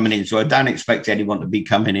people not coming in. So I don't expect anyone to be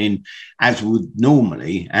coming in as would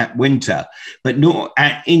normally at winter. But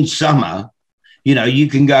in summer, you know, you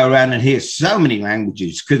can go around and hear so many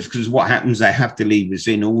languages because what happens, they have to leave us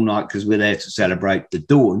in all night because we're there to celebrate the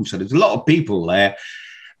dawn. So there's a lot of people there.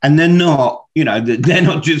 And they're not, you know, they're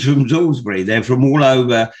not just from Salisbury. They're from all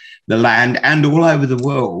over the land and all over the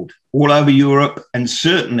world, all over Europe. And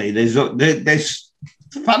certainly there's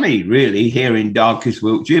funny, really, here in darkest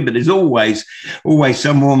Wiltshire, but there's always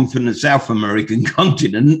someone from the South American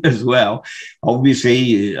continent as well.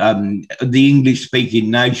 Obviously, the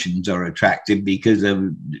English-speaking nations are attractive because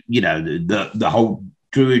of, you know, the whole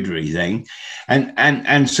Druidry thing,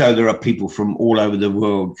 and so there are people from all over the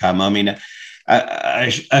world come. I mean,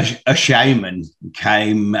 a shaman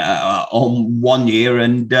came on one year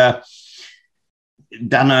and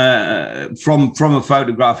done from a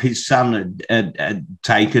photograph his son had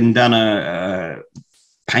taken, done a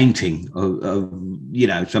painting of you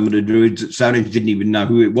know, some of the druids at Stonehenge. Didn't even know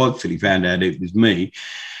who it was till he found out it was me.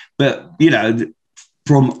 But you know,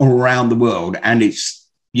 from around the world, and it's,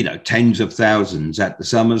 you know, tens of thousands at the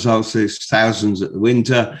summer solstice, thousands at the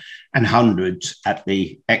winter, and hundreds at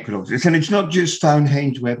the equinoxes. And it's not just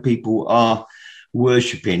Stonehenge where people are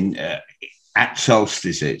worshipping at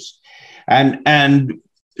solstices. And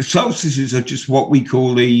solstices are just what we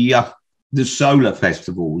call the solar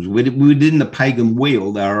festivals. Within the pagan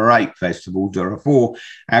wheel, there are 8 festivals. There are 4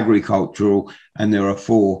 agricultural and there are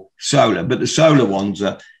 4 solar. But the solar ones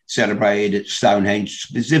are celebrated at Stonehenge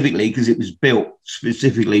specifically because it was built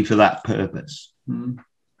specifically for that purpose. Mm.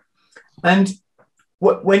 And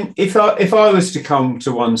if I was to come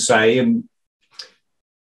to one, say,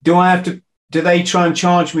 do they try and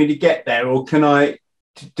charge me to get there, or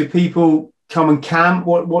do people come and camp?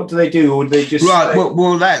 What do they do, or do they just right?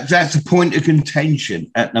 Well, that's a point of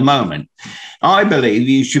contention at the moment. I believe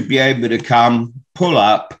you should be able to come, pull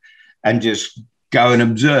up, and just go and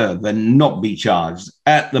observe and not be charged.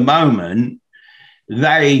 At the moment,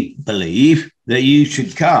 they believe that you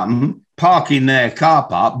should come, park in their car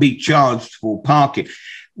park, be charged for parking,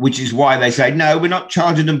 which is why they say, no, we're not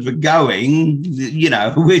charging them for going, you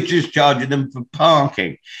know, we're just charging them for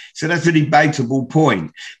parking. So that's a debatable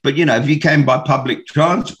point. But, you know, if you came by public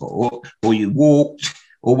transport or you walked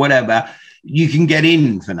or whatever, you can get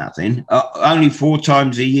in for nothing, only 4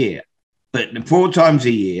 times a year. But 4 times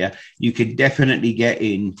a year, you could definitely get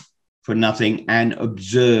in for nothing and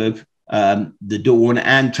observe the dawn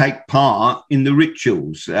and take part in the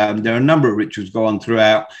rituals. There are a number of rituals go on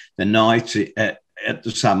throughout the night at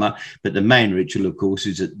the summer, but the main ritual, of course,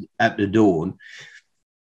 is at the dawn.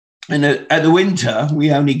 And at the winter,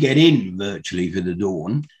 we only get in virtually for the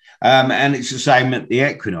dawn. And it's the same at the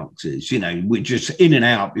equinoxes. You know, we're just in and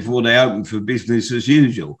out before they open for business as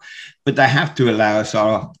usual. But they have to allow us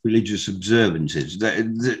our religious observances.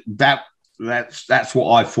 That's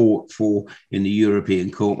what I fought for in the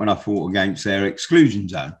European court when I fought against their exclusion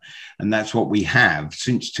zone. And that's what we have.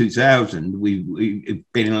 Since 2000, we've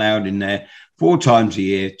been allowed in there 4 times a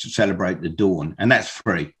year to celebrate the dawn, and that's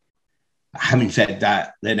free. Having said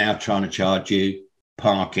that, they're now trying to charge you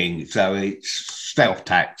parking. So it's stealth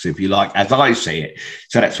tax, if you like, as I see it.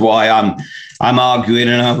 So that's why I'm arguing,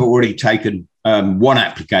 and I've already taken one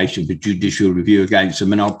application for judicial review against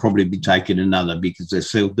them, and I'll probably be taking another because they're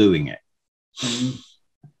still doing it.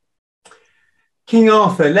 King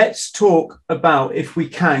Arthur, let's talk about, if we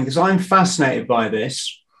can, because I'm fascinated by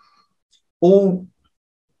this.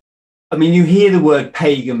 I mean, you hear the word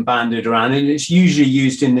pagan bandied around, and it's usually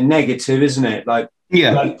used in the negative, isn't it? Like,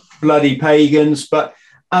 yeah, like bloody pagans. But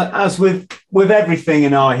as with everything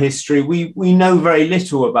in our history, we know very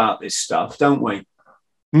little about this stuff, don't we?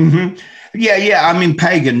 Mm-hmm. Yeah. I mean,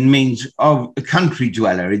 pagan means a country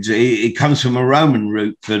dweller. It comes from a Roman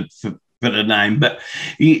root for for the name, but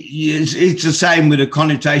it's the same with the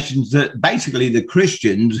connotations that basically the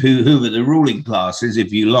Christians, who were the ruling classes,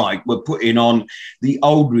 if you like, were putting on the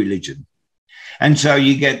old religion. And so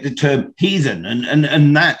you get the term heathen,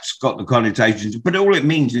 and that's got the connotations, but all it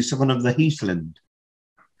means is someone of the heathland.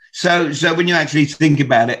 So when you actually think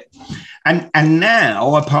about it, and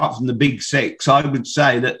now, apart from the big six, I would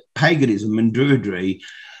say that paganism and druidry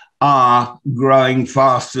are growing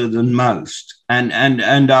faster than most,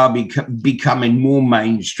 and are becoming more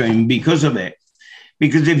mainstream because of it.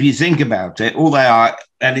 Because if you think about it, all they are,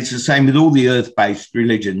 and it's the same with all the earth-based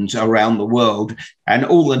religions around the world and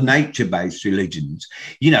all the nature-based religions,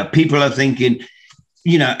 people are thinking,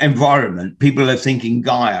 environment, people are thinking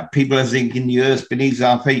Gaia, people are thinking the earth beneath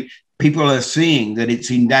our feet, people are seeing that it's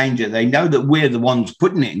in danger. They know that we're the ones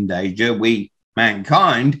putting it in danger,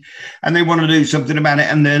 mankind, and they want to do something about it.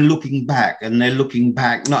 And they're looking back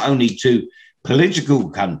not only to political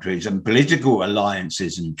countries and political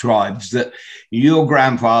alliances and tribes that your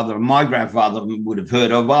grandfather and my grandfather would have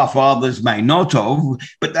heard of, our fathers may not have,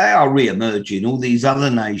 but they are re-emerging. All these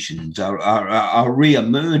other nations are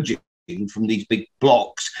re-emerging from these big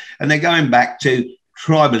blocks, and they're going back to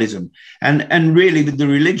tribalism. And really with the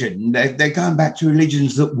religion, they're going back to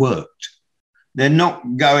religions that worked. They're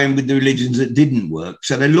not going with the religions that didn't work.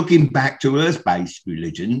 So they're looking back to earth-based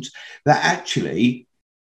religions that actually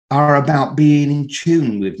are about being in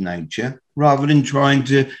tune with nature rather than trying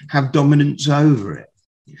to have dominance over it.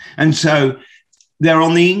 And so they're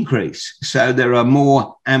on the increase. So there are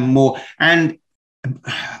more and more. And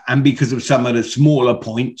because of some of the smaller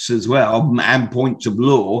points as well, and points of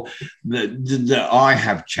law that I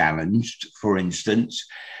have challenged, for instance,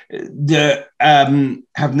 that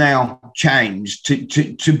have now changed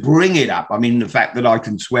to bring it up. I mean, the fact that I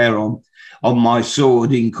can swear on my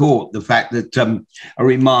sword in court, the fact that a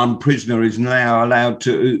remand prisoner is now allowed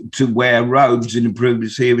to wear robes in the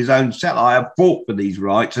privacy of his own cell. I have fought for these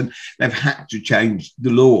rights, and they've had to change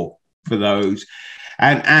the law for those.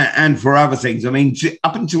 And for other things. I mean,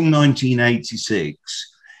 up until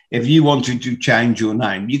 1986, if you wanted to change your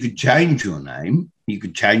name, you could change your name. You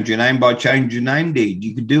could change your name by changing your name deed.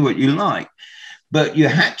 You could do what you like, but you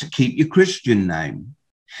had to keep your Christian name.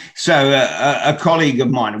 So a colleague of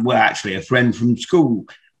mine, well, actually a friend from school,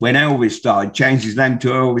 when Elvis died, changed his name to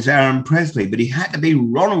Elvis Aaron Presley, but he had to be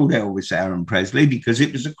Ronald Elvis Aaron Presley because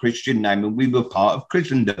it was a Christian name and we were part of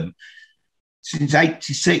Christendom. Since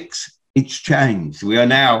 86, it's changed. We are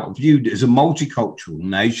now viewed as a multicultural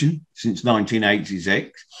nation since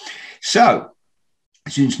 1986. So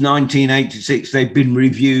since 1986, they've been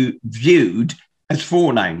viewed as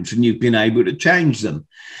forenames, and you've been able to change them.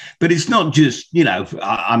 But it's not just,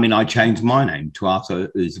 I mean, I changed my name to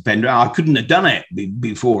Arthur Uther Pendragon. I couldn't have done it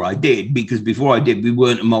before I did, because before I did, we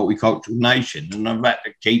weren't a multicultural nation, and I've had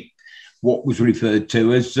to keep what was referred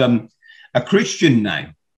to as a Christian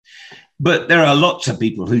name. But there are lots of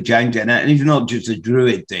people who change it, and it's not just a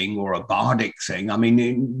druid thing or a bardic thing. I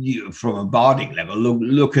mean, from a bardic level,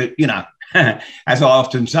 look at, as I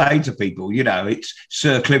often say to people, it's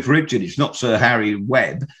Sir Cliff Richard, it's not Sir Harry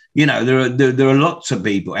Webb. There are lots of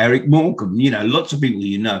people, Eric Morecambe, lots of people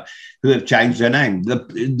who have changed their name.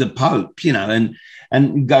 The Pope,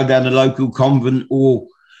 and go down the local convent or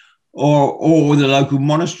the local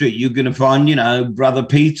monastery, you're going to find, Brother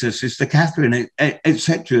Peter, Sister Catherine,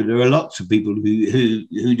 etc. There are lots of people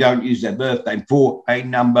who don't use their birthday for a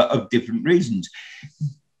number of different reasons.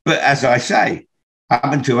 But as I say, up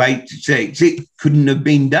until 86, it couldn't have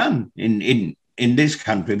been done in this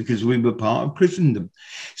country because we were part of Christendom.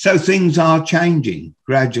 So things are changing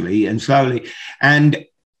gradually and slowly. And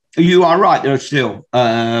you are right, there are still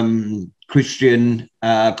Christian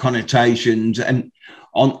connotations and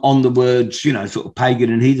on the words, sort of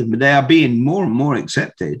pagan and heathen, but they are being more and more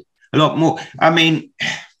accepted, a lot more. I mean,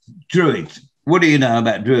 druids, what do you know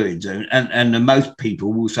about druids? And most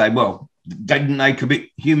people will say, well, didn't they commit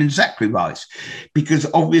human sacrifice? Because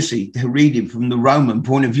obviously they're reading from the Roman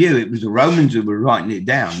point of view. It was the Romans who were writing it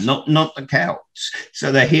down, not the Celts.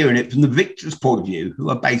 So they're hearing it from the victor's point of view,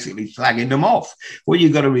 who are basically slagging them off. What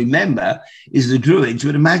you've got to remember is the druids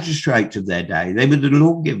were the magistrates of their day. They were the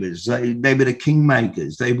lawgivers. They were the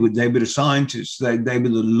kingmakers. They were the scientists. They were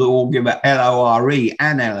the lawgiver, L-O-R-E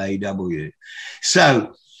and L-A-W.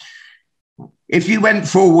 So if you went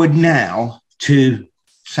forward now to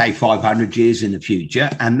say 500 years in the future,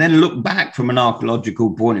 and then look back from an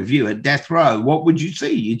archaeological point of view at death row, what would you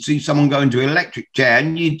see? You'd see someone go into an electric chair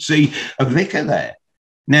and you'd see a vicar there.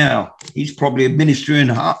 Now, he's probably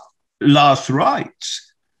administering last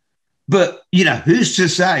rites. But, you know, who's to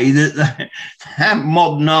say that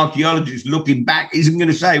modern archaeologists looking back isn't going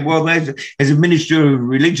to say, well, there's a minister of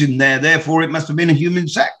religion there, therefore it must have been a human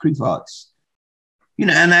sacrifice. You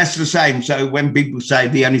know, and that's the same. So when people say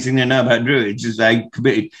the only thing they know about Druids is they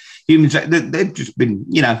committed human sacrifice, they've just been,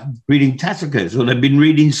 you know, reading Tacitus, or they've been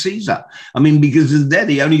reading Caesar. I mean, because they're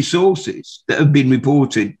the only sources that have been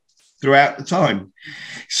reported throughout the time.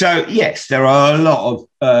 So, yes, there are a lot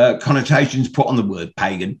of connotations put on the word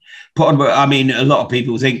pagan. I mean, a lot of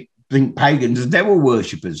people think pagans are devil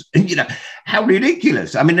worshippers. And, you know, how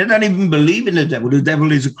ridiculous. I mean, they don't even believe in the devil. The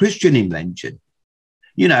devil is a Christian invention.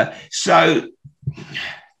 You know, so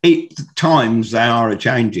times they are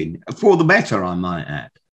a-changing. For the better, I might add.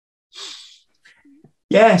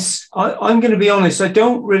 Yes, I'm going to be honest. I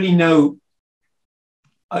don't really know.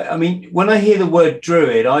 I mean, when I hear the word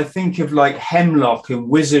druid, I think of like hemlock and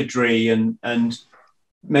wizardry and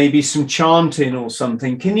maybe some chanting or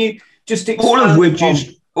something. Can you just explain? All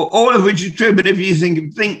of which is true. But if you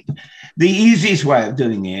think the easiest way of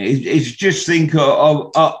doing it is just think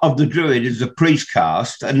of the druid as a priest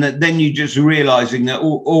caste, and then you just realizing that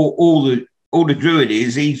all the druid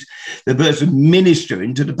is, he's the person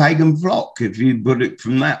ministering to the pagan flock, if you put it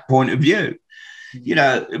from that point of view. You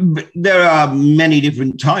know, there are many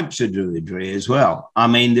different types of druidry as well. I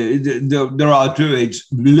mean, there are druids,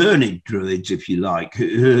 learned druids, if you like,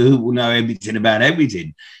 who will know everything about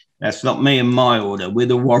everything. That's not me and my order. We're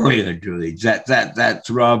the warrior druids. That's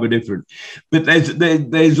rather different. But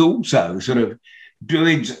there's also sort of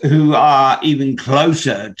druids who are even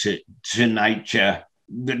closer to nature.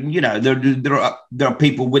 You know, there are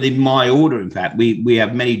people within my order. In fact, we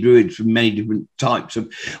have many druids from many different types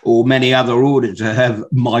or many other orders that have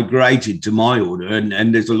migrated to my order,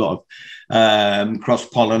 and there's a lot of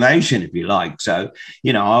cross-pollination, if you like. So,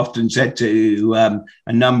 you know, I often said to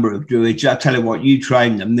a number of druids, I tell you what, you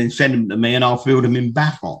train them, then send them to me and I'll field them in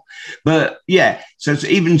battle. But yeah, so it's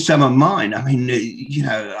even some of mine. I mean, you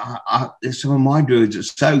know, some of my druids are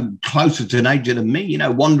so closer to nature than me, you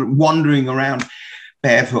know, wandering around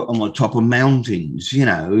barefoot on the top of mountains, you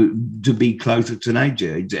know, to be closer to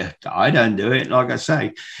nature. I don't do it. Like I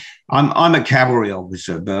say, I'm a cavalry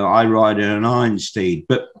officer, but I ride in an iron steed.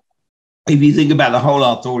 But if you think about the whole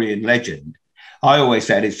Arthurian legend, I always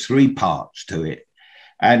say there's three parts to it.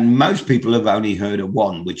 And most people have only heard of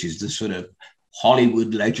one, which is the sort of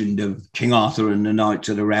Hollywood legend of King Arthur and the Knights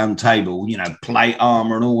of the Round Table, you know, plate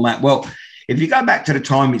armor and all that. Well, if you go back to the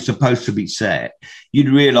time it's supposed to be set, you'd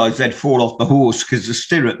realise they'd fall off the horse because the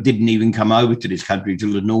stirrup didn't even come over to this country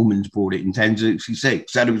till the Normans brought it in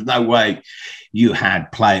 1066. So there was no way you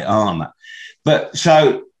had plate armour. But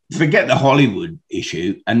so forget the Hollywood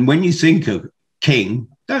issue. And when you think of king,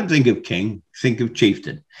 don't think of king, think of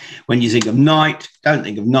chieftain. When you think of knight, don't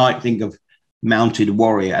think of knight, think of mounted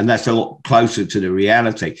warrior. And that's a lot closer to the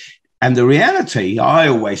reality. And the reality, I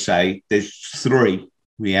always say, there's three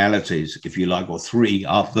realities, if you like, or three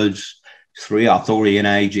Arthurs, three Arthurian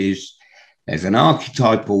ages. There's an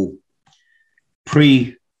archetypal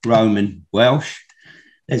pre-Roman Welsh,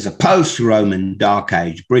 there's a post-Roman Dark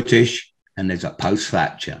Age British, and there's a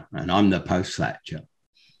post-Thatcher, and I'm the post-Thatcher.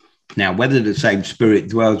 Now, whether the same spirit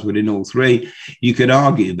dwells within all three, you could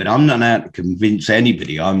argue, but I'm not out to convince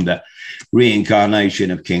anybody I'm the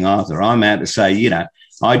reincarnation of King Arthur. I'm out to say, you know,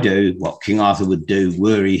 I do what King Arthur would do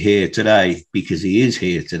were he here today, because he is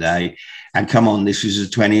here today. And come on, this is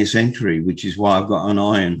the 20th century, which is why I've got an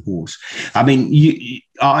iron horse. I mean,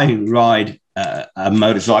 I ride a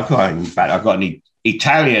motorcycle. In fact, I've got an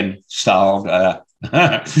Italian-styled a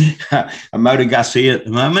Motor Guzzi at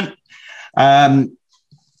the moment.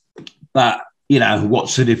 But, you know,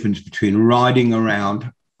 what's the difference between riding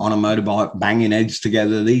around on a motorbike, banging heads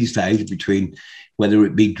together these days, between whether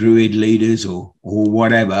it be druid leaders or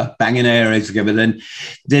whatever, banging their heads together,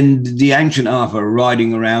 then the ancient Arthur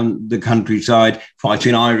riding around the countryside,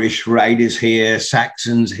 fighting Irish raiders here,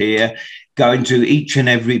 Saxons here, going to each and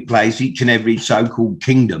every place, each and every so-called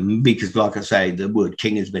kingdom, because, like I say, the word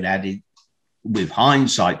king has been added with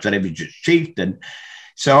hindsight, so they were just chieftain.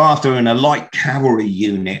 So Arthur and a light cavalry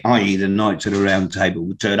unit, i.e. the Knights of the Round Table,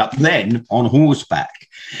 would turn up then on horseback.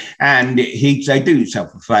 And they do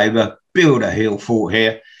himself a favour, build a hill fort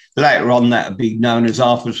here. Later on, that would be known as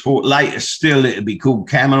Arthur's Fort. Later still, it would be called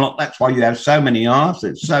Camelot. That's why you have so many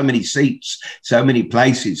Arthurs, so many seats, so many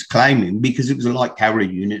places claiming, because it was a light cavalry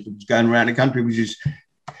unit that was going around the country, which is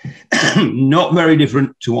not very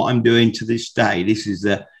different to what I'm doing to this day. This is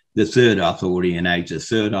the third Arthurian age, the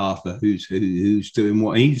third Arthur who's doing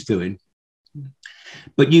what he's doing.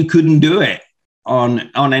 But you couldn't do it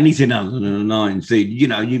on anything other than a nine seat. You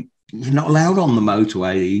know, you're not allowed on the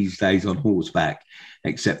motorway these days on horseback.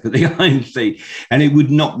 except for the Iron Sea. And it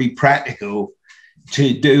would not be practical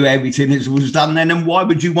to do everything as was done then. And why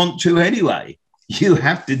would you want to anyway? You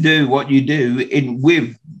have to do what you do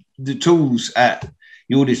with the tools at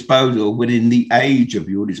your disposal, within the age of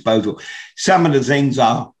your disposal. Some of the things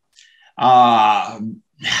are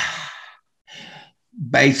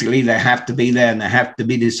basically they have to be there and they have to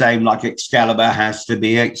be the same, like Excalibur has to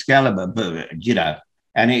be Excalibur, but you know,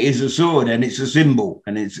 and it is a sword and it's a symbol,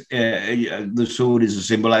 and it's the sword is a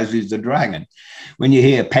symbol, as is the dragon. When you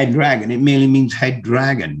hear Pendragon, it merely means head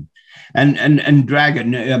dragon. And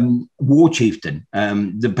dragon, war chieftain.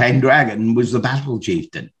 The Pendragon was the battle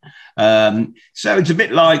chieftain. So it's a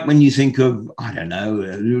bit like when you think of, I don't know,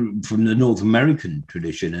 from the North American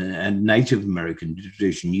tradition and Native American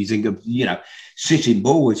tradition, you think of, you know, Sitting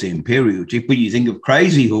Bull as the imperial chief, but you think of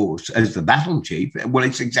Crazy Horse as the battle chief. Well,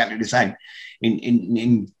 it's exactly the same.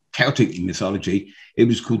 In Celtic mythology, it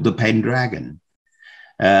was called the Pendragon.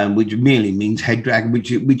 Which merely means head dragon,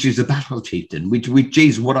 which is a battle chieftain, which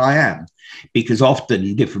is what I am, because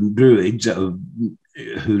often different druids who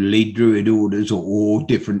lead druid orders or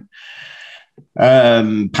different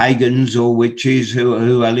pagans or witches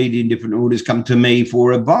who are leading different orders come to me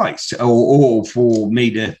for advice or for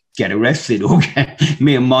me to get arrested, or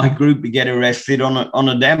me and my group to get arrested on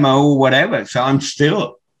a demo or whatever. So I'm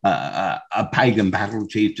still a pagan battle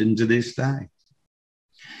chieftain to this day.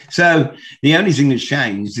 So the only thing that's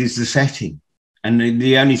changed is the setting. And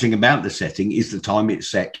the only thing about the setting is the time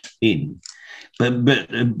it's set in. But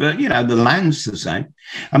you know, the land's the same.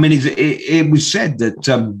 I mean, it was said that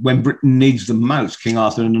when Britain needs them most, King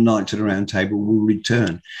Arthur and the Knights of the Round Table will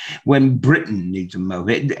return. When Britain needs them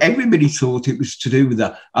most, everybody thought it was to do with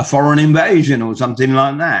a foreign invasion or something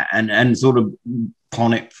like that, and sort of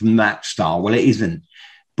pawn it from that style. Well, it isn't.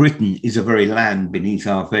 Britain is a very land beneath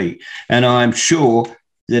our feet. And I'm sure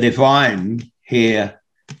that if I'm here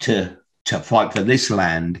to fight for this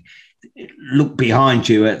land, look behind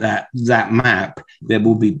you at that map, there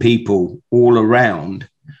will be people all around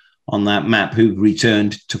on that map who've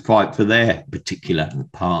returned to fight for their particular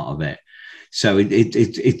part of it. So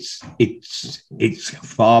it's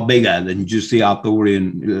far bigger than just the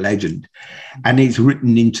Arthurian legend, and it's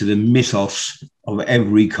written into the mythos of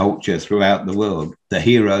every culture throughout the world. The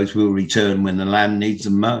heroes will return when the land needs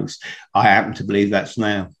them most. I happen to believe that's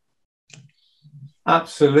now.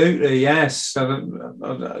 Absolutely, yes. I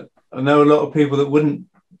know a lot of people that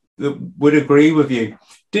would agree with you.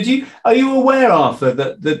 Are you aware, Arthur,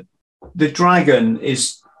 that the dragon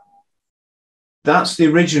that's the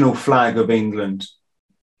original flag of England?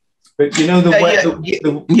 But you know what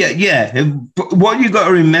you got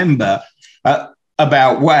to remember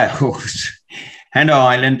about Wales and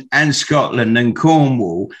Ireland and Scotland and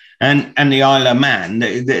Cornwall and the Isle of Man,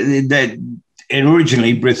 they're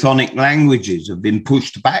originally Brythonic languages have been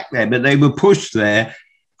pushed back there, but they were pushed there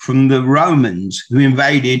from the Romans who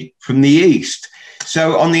invaded from the east.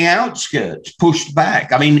 So on the outskirts, pushed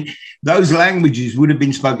back. I mean, those languages would have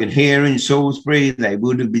been spoken here in Salisbury. They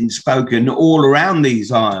would have been spoken all around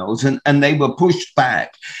these isles, and they were pushed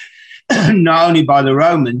back, not only by the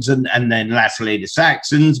Romans and then lastly the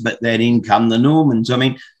Saxons, but then in come the Normans. I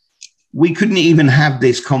mean, we couldn't even have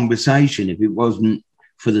this conversation if it wasn't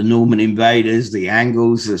for the Norman invaders, the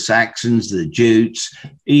Angles, the Saxons, the Jutes,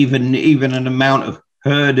 even an amount of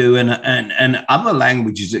Urdu and other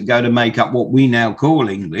languages that go to make up what we now call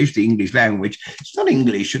English, the English language. It's not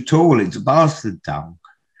English at all. It's a bastard tongue.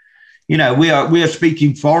 You know, we are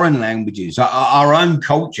speaking foreign languages. Our own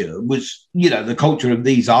culture was, you know, the culture of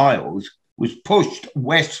these isles was pushed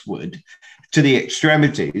westward to the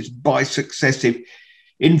extremities by successive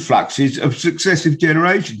influxes of successive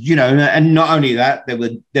generations, you know, and not only that,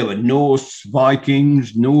 there were Norse,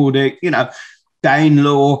 Vikings, Nordic, you know,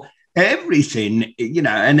 Danelaw, everything, you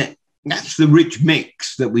know, and that's the rich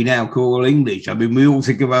mix that we now call English. I mean, we all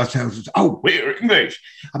think of ourselves as, oh, we're English.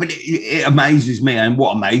 I mean, it amazes me, and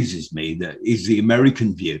what amazes me that is the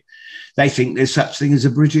American view. They think there's such thing as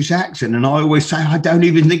a British accent, and I always say, I don't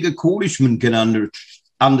even think a Cornishman can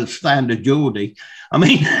understand a Geordie. I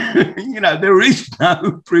mean, you know, there is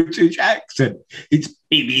no British accent. It's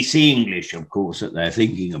BBC English, of course, that they're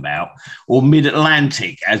thinking about, or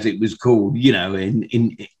Mid-Atlantic, as it was called, you know,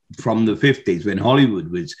 in from the 50s when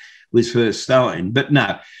Hollywood was first starting. But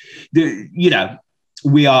no, you know,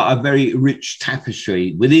 we are a very rich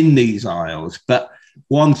tapestry within these isles. But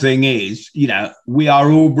one thing is, you know, we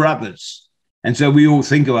are all brothers. And so we all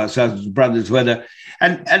think of ourselves as brothers, whether,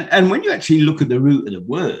 and when you actually look at the root of the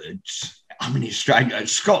words, I mean, it's strange.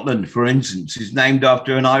 Scotland, for instance, is named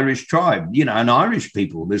after an Irish tribe, you know, an Irish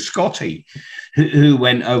people, the Scotty, who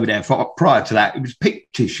went over there. Prior to that, it was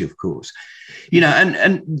Pictish, of course, you know,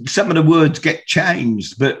 and some of the words get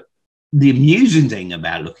changed. But the amusing thing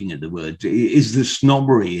about looking at the words is the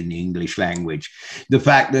snobbery in the English language. The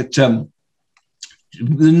fact that the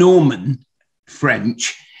Norman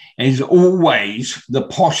French is always the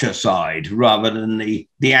posher side rather than the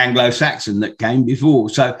Anglo-Saxon that came before.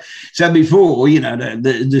 So before, you know,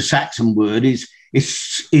 the Saxon word is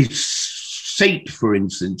seat, for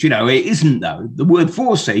instance. You know, it isn't though. The word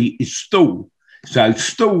for seat is stool. So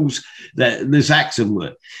stool's the Saxon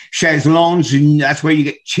word. Chaise lounge, and that's where you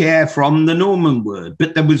get chair from, the Norman word.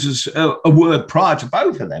 But there was a word prior to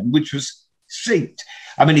both of them, which was seat.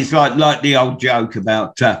 I mean, it's like the old joke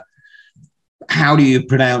about how do you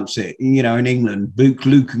pronounce it? You know, in England, book,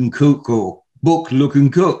 look, and cook, or book, look,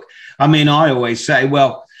 and cook. I mean, I always say,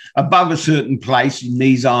 well, above a certain place in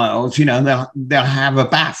these isles, you know, they'll have a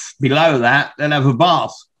bath. Below that, they'll have a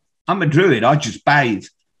bath. I'm a druid. I just bathe.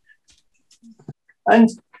 And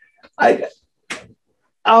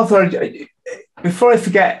Arthur, before I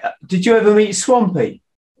forget, did you ever meet Swampy?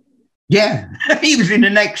 Yeah, he was in the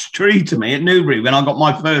next tree to me at Newbury when I got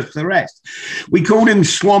my first arrest. We called him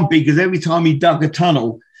Swampy because every time he dug a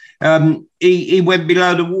tunnel, he went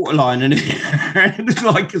below the waterline and it was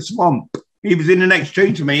like a swamp. He was in the next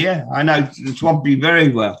tree to me, yeah. I know Swampy very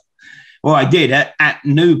well. Well, I did at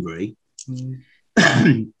Newbury.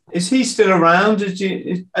 Is he still around?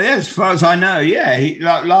 Yeah, as far as I know, yeah.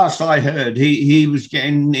 Last I heard, he was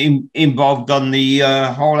getting involved on the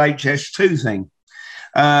whole HS2 thing.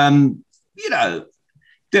 You know,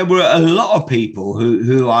 there were a lot of people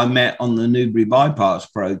who I met on the Newbury bypass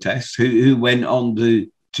protests who went on to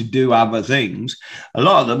do other things. A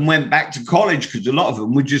lot of them went back to college because a lot of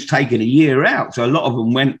them were just taking a year out. So a lot of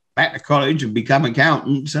them went back to college and become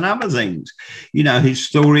accountants and other things, you know,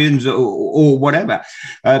 historians or whatever.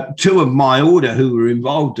 Two of my order who were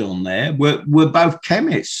involved on there were both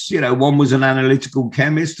chemists. You know, one was an analytical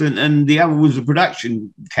chemist and the other was a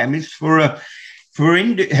production chemist for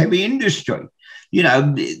heavy industry. You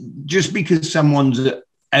know, just because someone's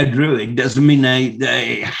a druid doesn't mean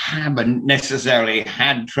they haven't necessarily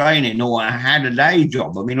had training or had a day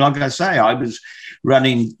job. I mean, like I say, I was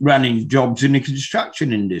running jobs in the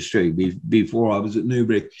construction industry before I was at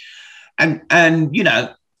Newbury. And you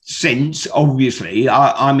know, since obviously,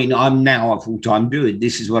 I mean, I'm now a full-time druid.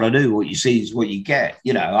 This is what I do. What you see is what you get.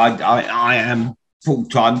 You know, I am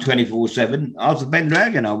full-time 24/7 Arthur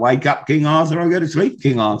Pendragon. I wake up King Arthur, I go to sleep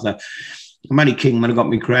King Arthur. I'm only king when I got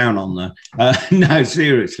my crown on there. No,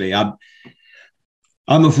 seriously, I'm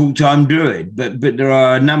a full-time druid, but there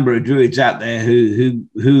are a number of druids out there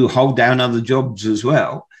who hold down other jobs as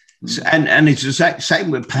well. And it's the same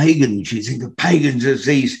with pagans. You think of pagans as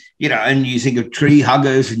these, you know, and you think of tree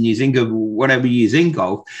huggers and you think of whatever you think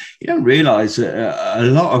of. You don't realise that a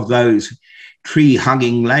lot of those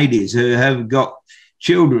tree-hugging ladies who have got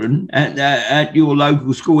children at your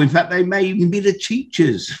local school. In fact, they may even be the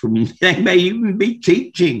teachers. They may even be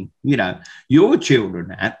teaching, you know, your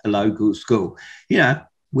children at the local school. You know,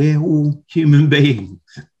 we're all human beings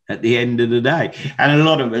at the end of the day. And a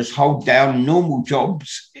lot of us hold down normal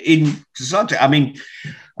jobs in society. I mean,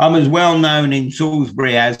 I'm as well known in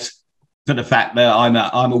Salisbury as for the fact that I'm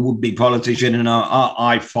a would-be politician and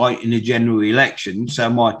I fight in a general election. So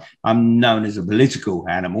I'm known as a political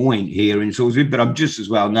animal here in Salisbury, but I'm just as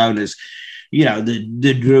well known as, you know,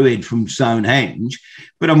 the druid from Stonehenge.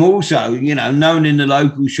 But I'm also, you know, known in the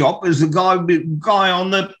local shop as the guy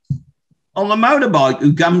on the motorbike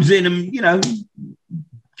who comes in and, you know,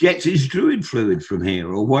 gets his druid fluid from here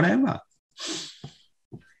or whatever.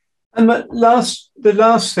 And the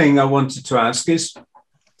last thing I wanted to ask is,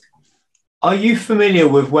 are you familiar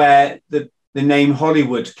with where the name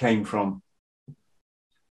Hollywood came from?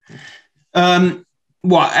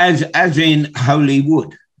 What, as in holy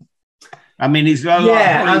wood? I mean, it's like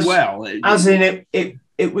as in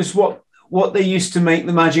it was what they used to make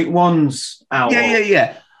the magic wands out of.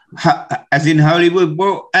 Yeah. As in Hollywood.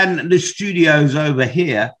 Well, and the studios over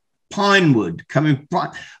here, pinewood,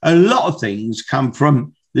 a lot of things come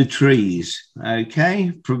from the trees,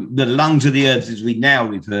 okay, from the lungs of the earth as we now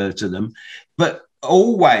refer to them, but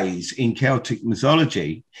always in Celtic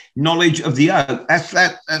mythology, knowledge of the oak.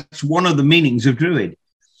 That's one of the meanings of druid.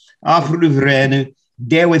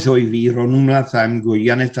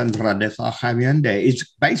 It's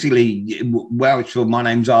basically Welsh for my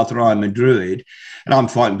name's Arthur, I'm a druid, and I'm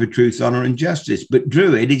fighting for truth, honour, and justice. But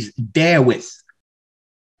druid is derewith.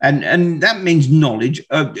 And that means knowledge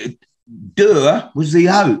of Dur was the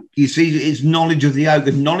oak. You see, it's knowledge of the oak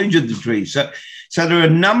and knowledge of the tree. So there are a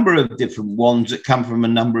number of different wands that come from a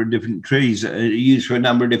number of different trees that are used for a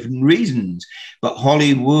number of different reasons. But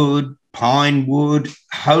holly wood, pine wood,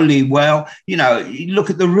 holy well, you look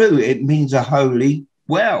at the root, it means a holy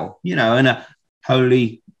well, and a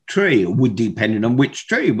holy tree. It would depend on which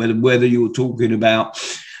tree, whether you're talking about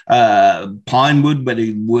pine wood,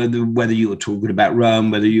 whether you're talking about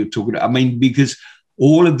Rome, whether you're talking, because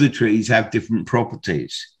all of the trees have different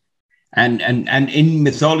properties. And in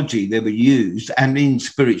mythology, they were used, and in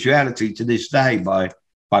spirituality to this day by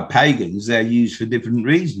pagans, they're used for different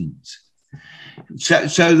reasons.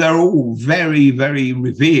 So they're all very, very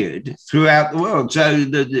revered throughout the world. So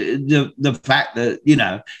the fact that,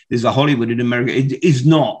 there's a Hollywood in America is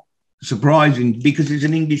not surprising because it's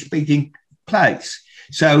an English-speaking place.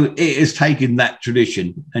 So it has taken that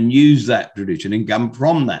tradition and used that tradition and come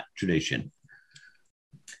from that tradition.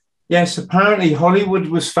 Yes, apparently Hollywood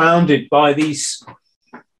was founded by these,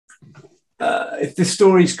 if the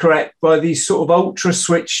story's correct, by these sort of ultra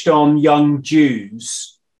switched on young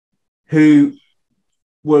Jews who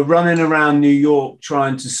were running around New York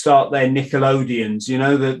trying to start their Nickelodeons,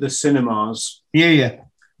 the cinemas. Yeah.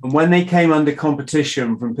 And when they came under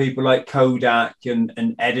competition from people like Kodak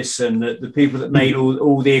and Edison, the people that made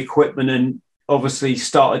all the equipment and obviously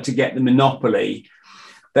started to get the monopoly,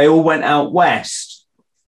 they all went out west.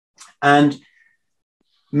 And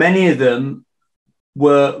many of them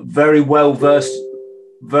were very well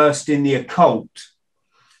versed in the occult.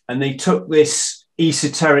 And they took this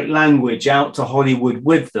esoteric language out to Hollywood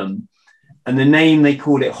with them. And the name they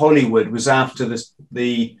called it Hollywood was after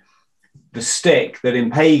the stick that in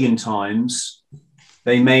pagan times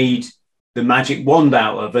they made the magic wand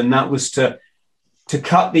out of. And that was to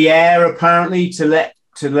cut the air, apparently, to let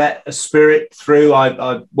a spirit through.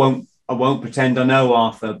 I won't pretend I know,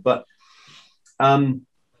 Arthur, but but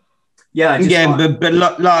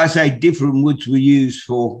like I say, different woods were used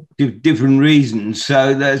for different reasons.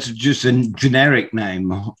 So that's just a generic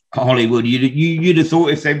name, Hollywood. You'd have thought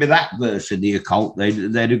if they were that versed in the occult,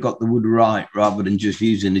 they'd have got the wood right rather than just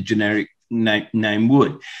using a generic name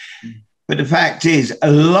wood. But the fact is,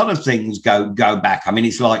 a lot of things go back.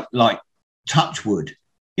 It's like touchwood.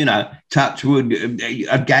 Touchwood,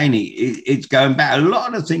 again, it's going back. A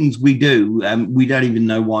lot of things we do, we don't even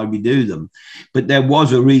know why we do them. But there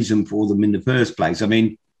was a reason for them in the first place.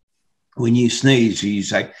 When you sneeze, you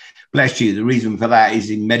say, bless you. The reason for that is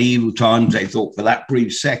in medieval times, they thought for that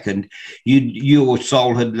brief second, your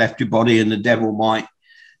soul had left your body and the devil might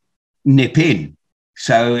nip in.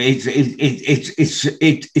 So it's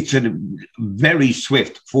a very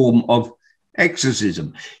swift form of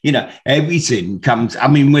exorcism. Everything comes.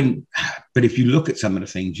 But if you look at some of the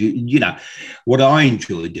things, what I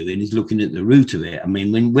enjoy doing is looking at the root of it.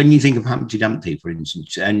 When you think of Humpty Dumpty, for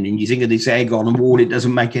instance, and you think of this egg on a wall, it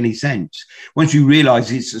doesn't make any sense. Once you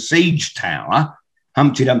realize it's a siege tower,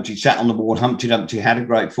 Humpty Dumpty sat on the wall, Humpty Dumpty had a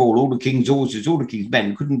great fall, all the king's horses, all the king's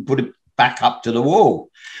men couldn't put it back up to the wall.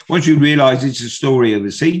 Once you realize it's a story of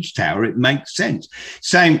a siege tower, it makes sense.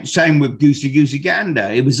 Same with Goosey Gander.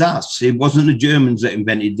 It was us. It wasn't the Germans that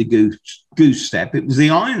invented the goose step. It was the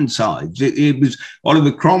Ironsides. It was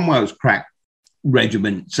Oliver Cromwell's crack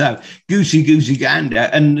regiment. So Goosey Gander,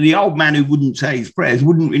 and the old man who wouldn't say his prayers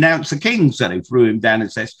wouldn't renounce the king, so they threw him down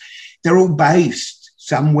and says they're all based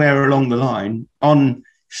somewhere along the line on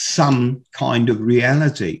some kind of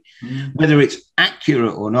reality. Whether it's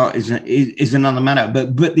accurate or not is another matter,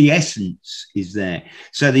 but the essence is there.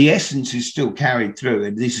 So the essence is still carried through,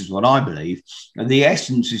 and this is what I believe, and the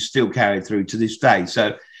essence is still carried through to this day.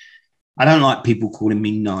 So I don't like people calling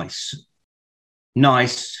me nice.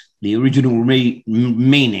 The original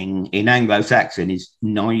meaning in Anglo-Saxon is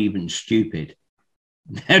naive and stupid.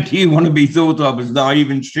 Now, do you want to be thought of as naive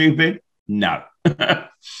and stupid? No.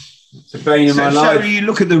 It's a bane of my life. So you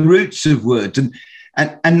look at the roots of words, and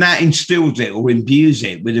that instills it or imbues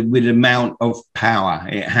it with an amount of power.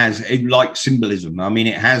 It has, like symbolism.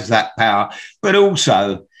 It has that power, but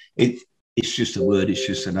also it's just a word. It's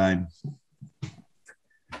just a name.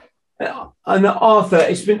 And Arthur,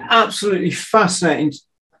 it's been absolutely fascinating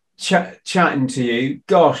chatting to you.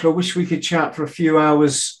 Gosh, I wish we could chat for a few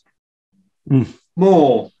hours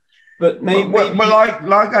more. But maybe, well,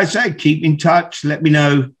 like I said, keep in touch. Let me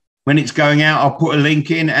know when it's going out. I'll put a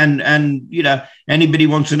link in, and anybody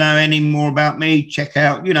wants to know any more about me, check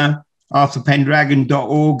out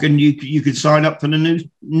arthurpendragon.org, and you could sign up for the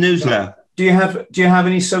newsletter. Do you have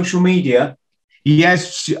any social media?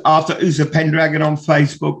 Yes, Arthur Uther Pendragon on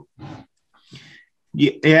Facebook.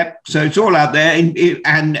 Yeah, so it's all out there,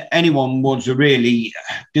 and anyone wants to really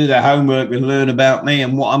do their homework and learn about me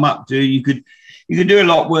and what I'm up to, you could do a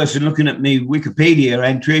lot worse than looking at me Wikipedia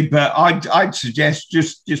entry. But I'd suggest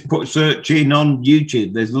just put a search in on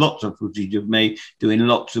YouTube. There's lots of footage of me doing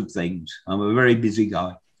lots of things. I'm a very busy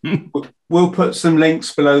guy. We'll put some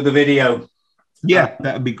links below the video. Yeah,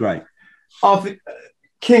 that would be great.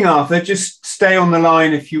 King Arthur, just stay on the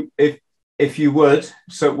line if you would,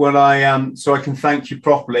 so I can thank you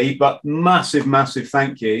properly. But massive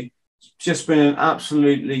thank you. It's just been an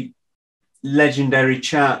absolutely legendary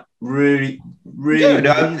chat. Really good.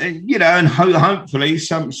 And hopefully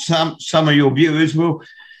some of your viewers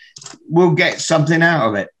will get something out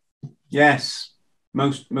of it. Yes,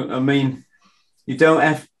 I mean, you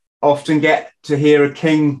don't often get to hear a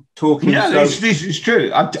king talking. No, this is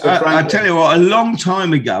true. I tell you what, a long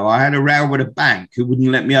time ago, I had a row with a bank who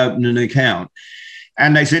wouldn't let me open an account.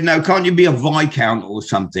 And they said, no, can't you be a Viscount or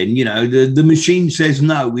something? You know, the machine says,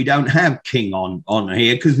 no, we don't have king on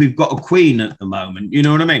here because we've got a queen at the moment. You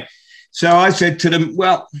know what I mean? So I said to them,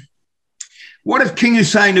 well, what if King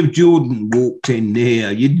Hussein of Jordan walked in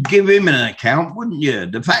here? You'd give him an account, wouldn't you?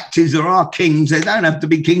 The fact is, there are kings. They don't have to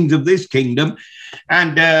be kings of this kingdom.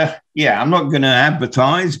 And, I'm not going to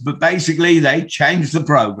advertise, but basically they changed the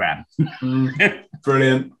program.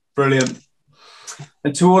 Brilliant.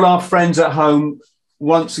 And to all our friends at home,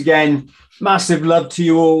 once again, massive love to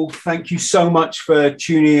you all. Thank you so much for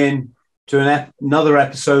tuning in to another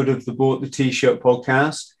episode of the Bought the T-Shirt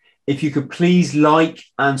podcast. If you could please like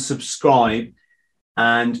and subscribe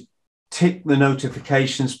and tick the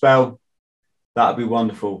notifications bell, that would be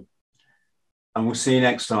wonderful. And we'll see you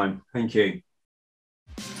next time. Thank you.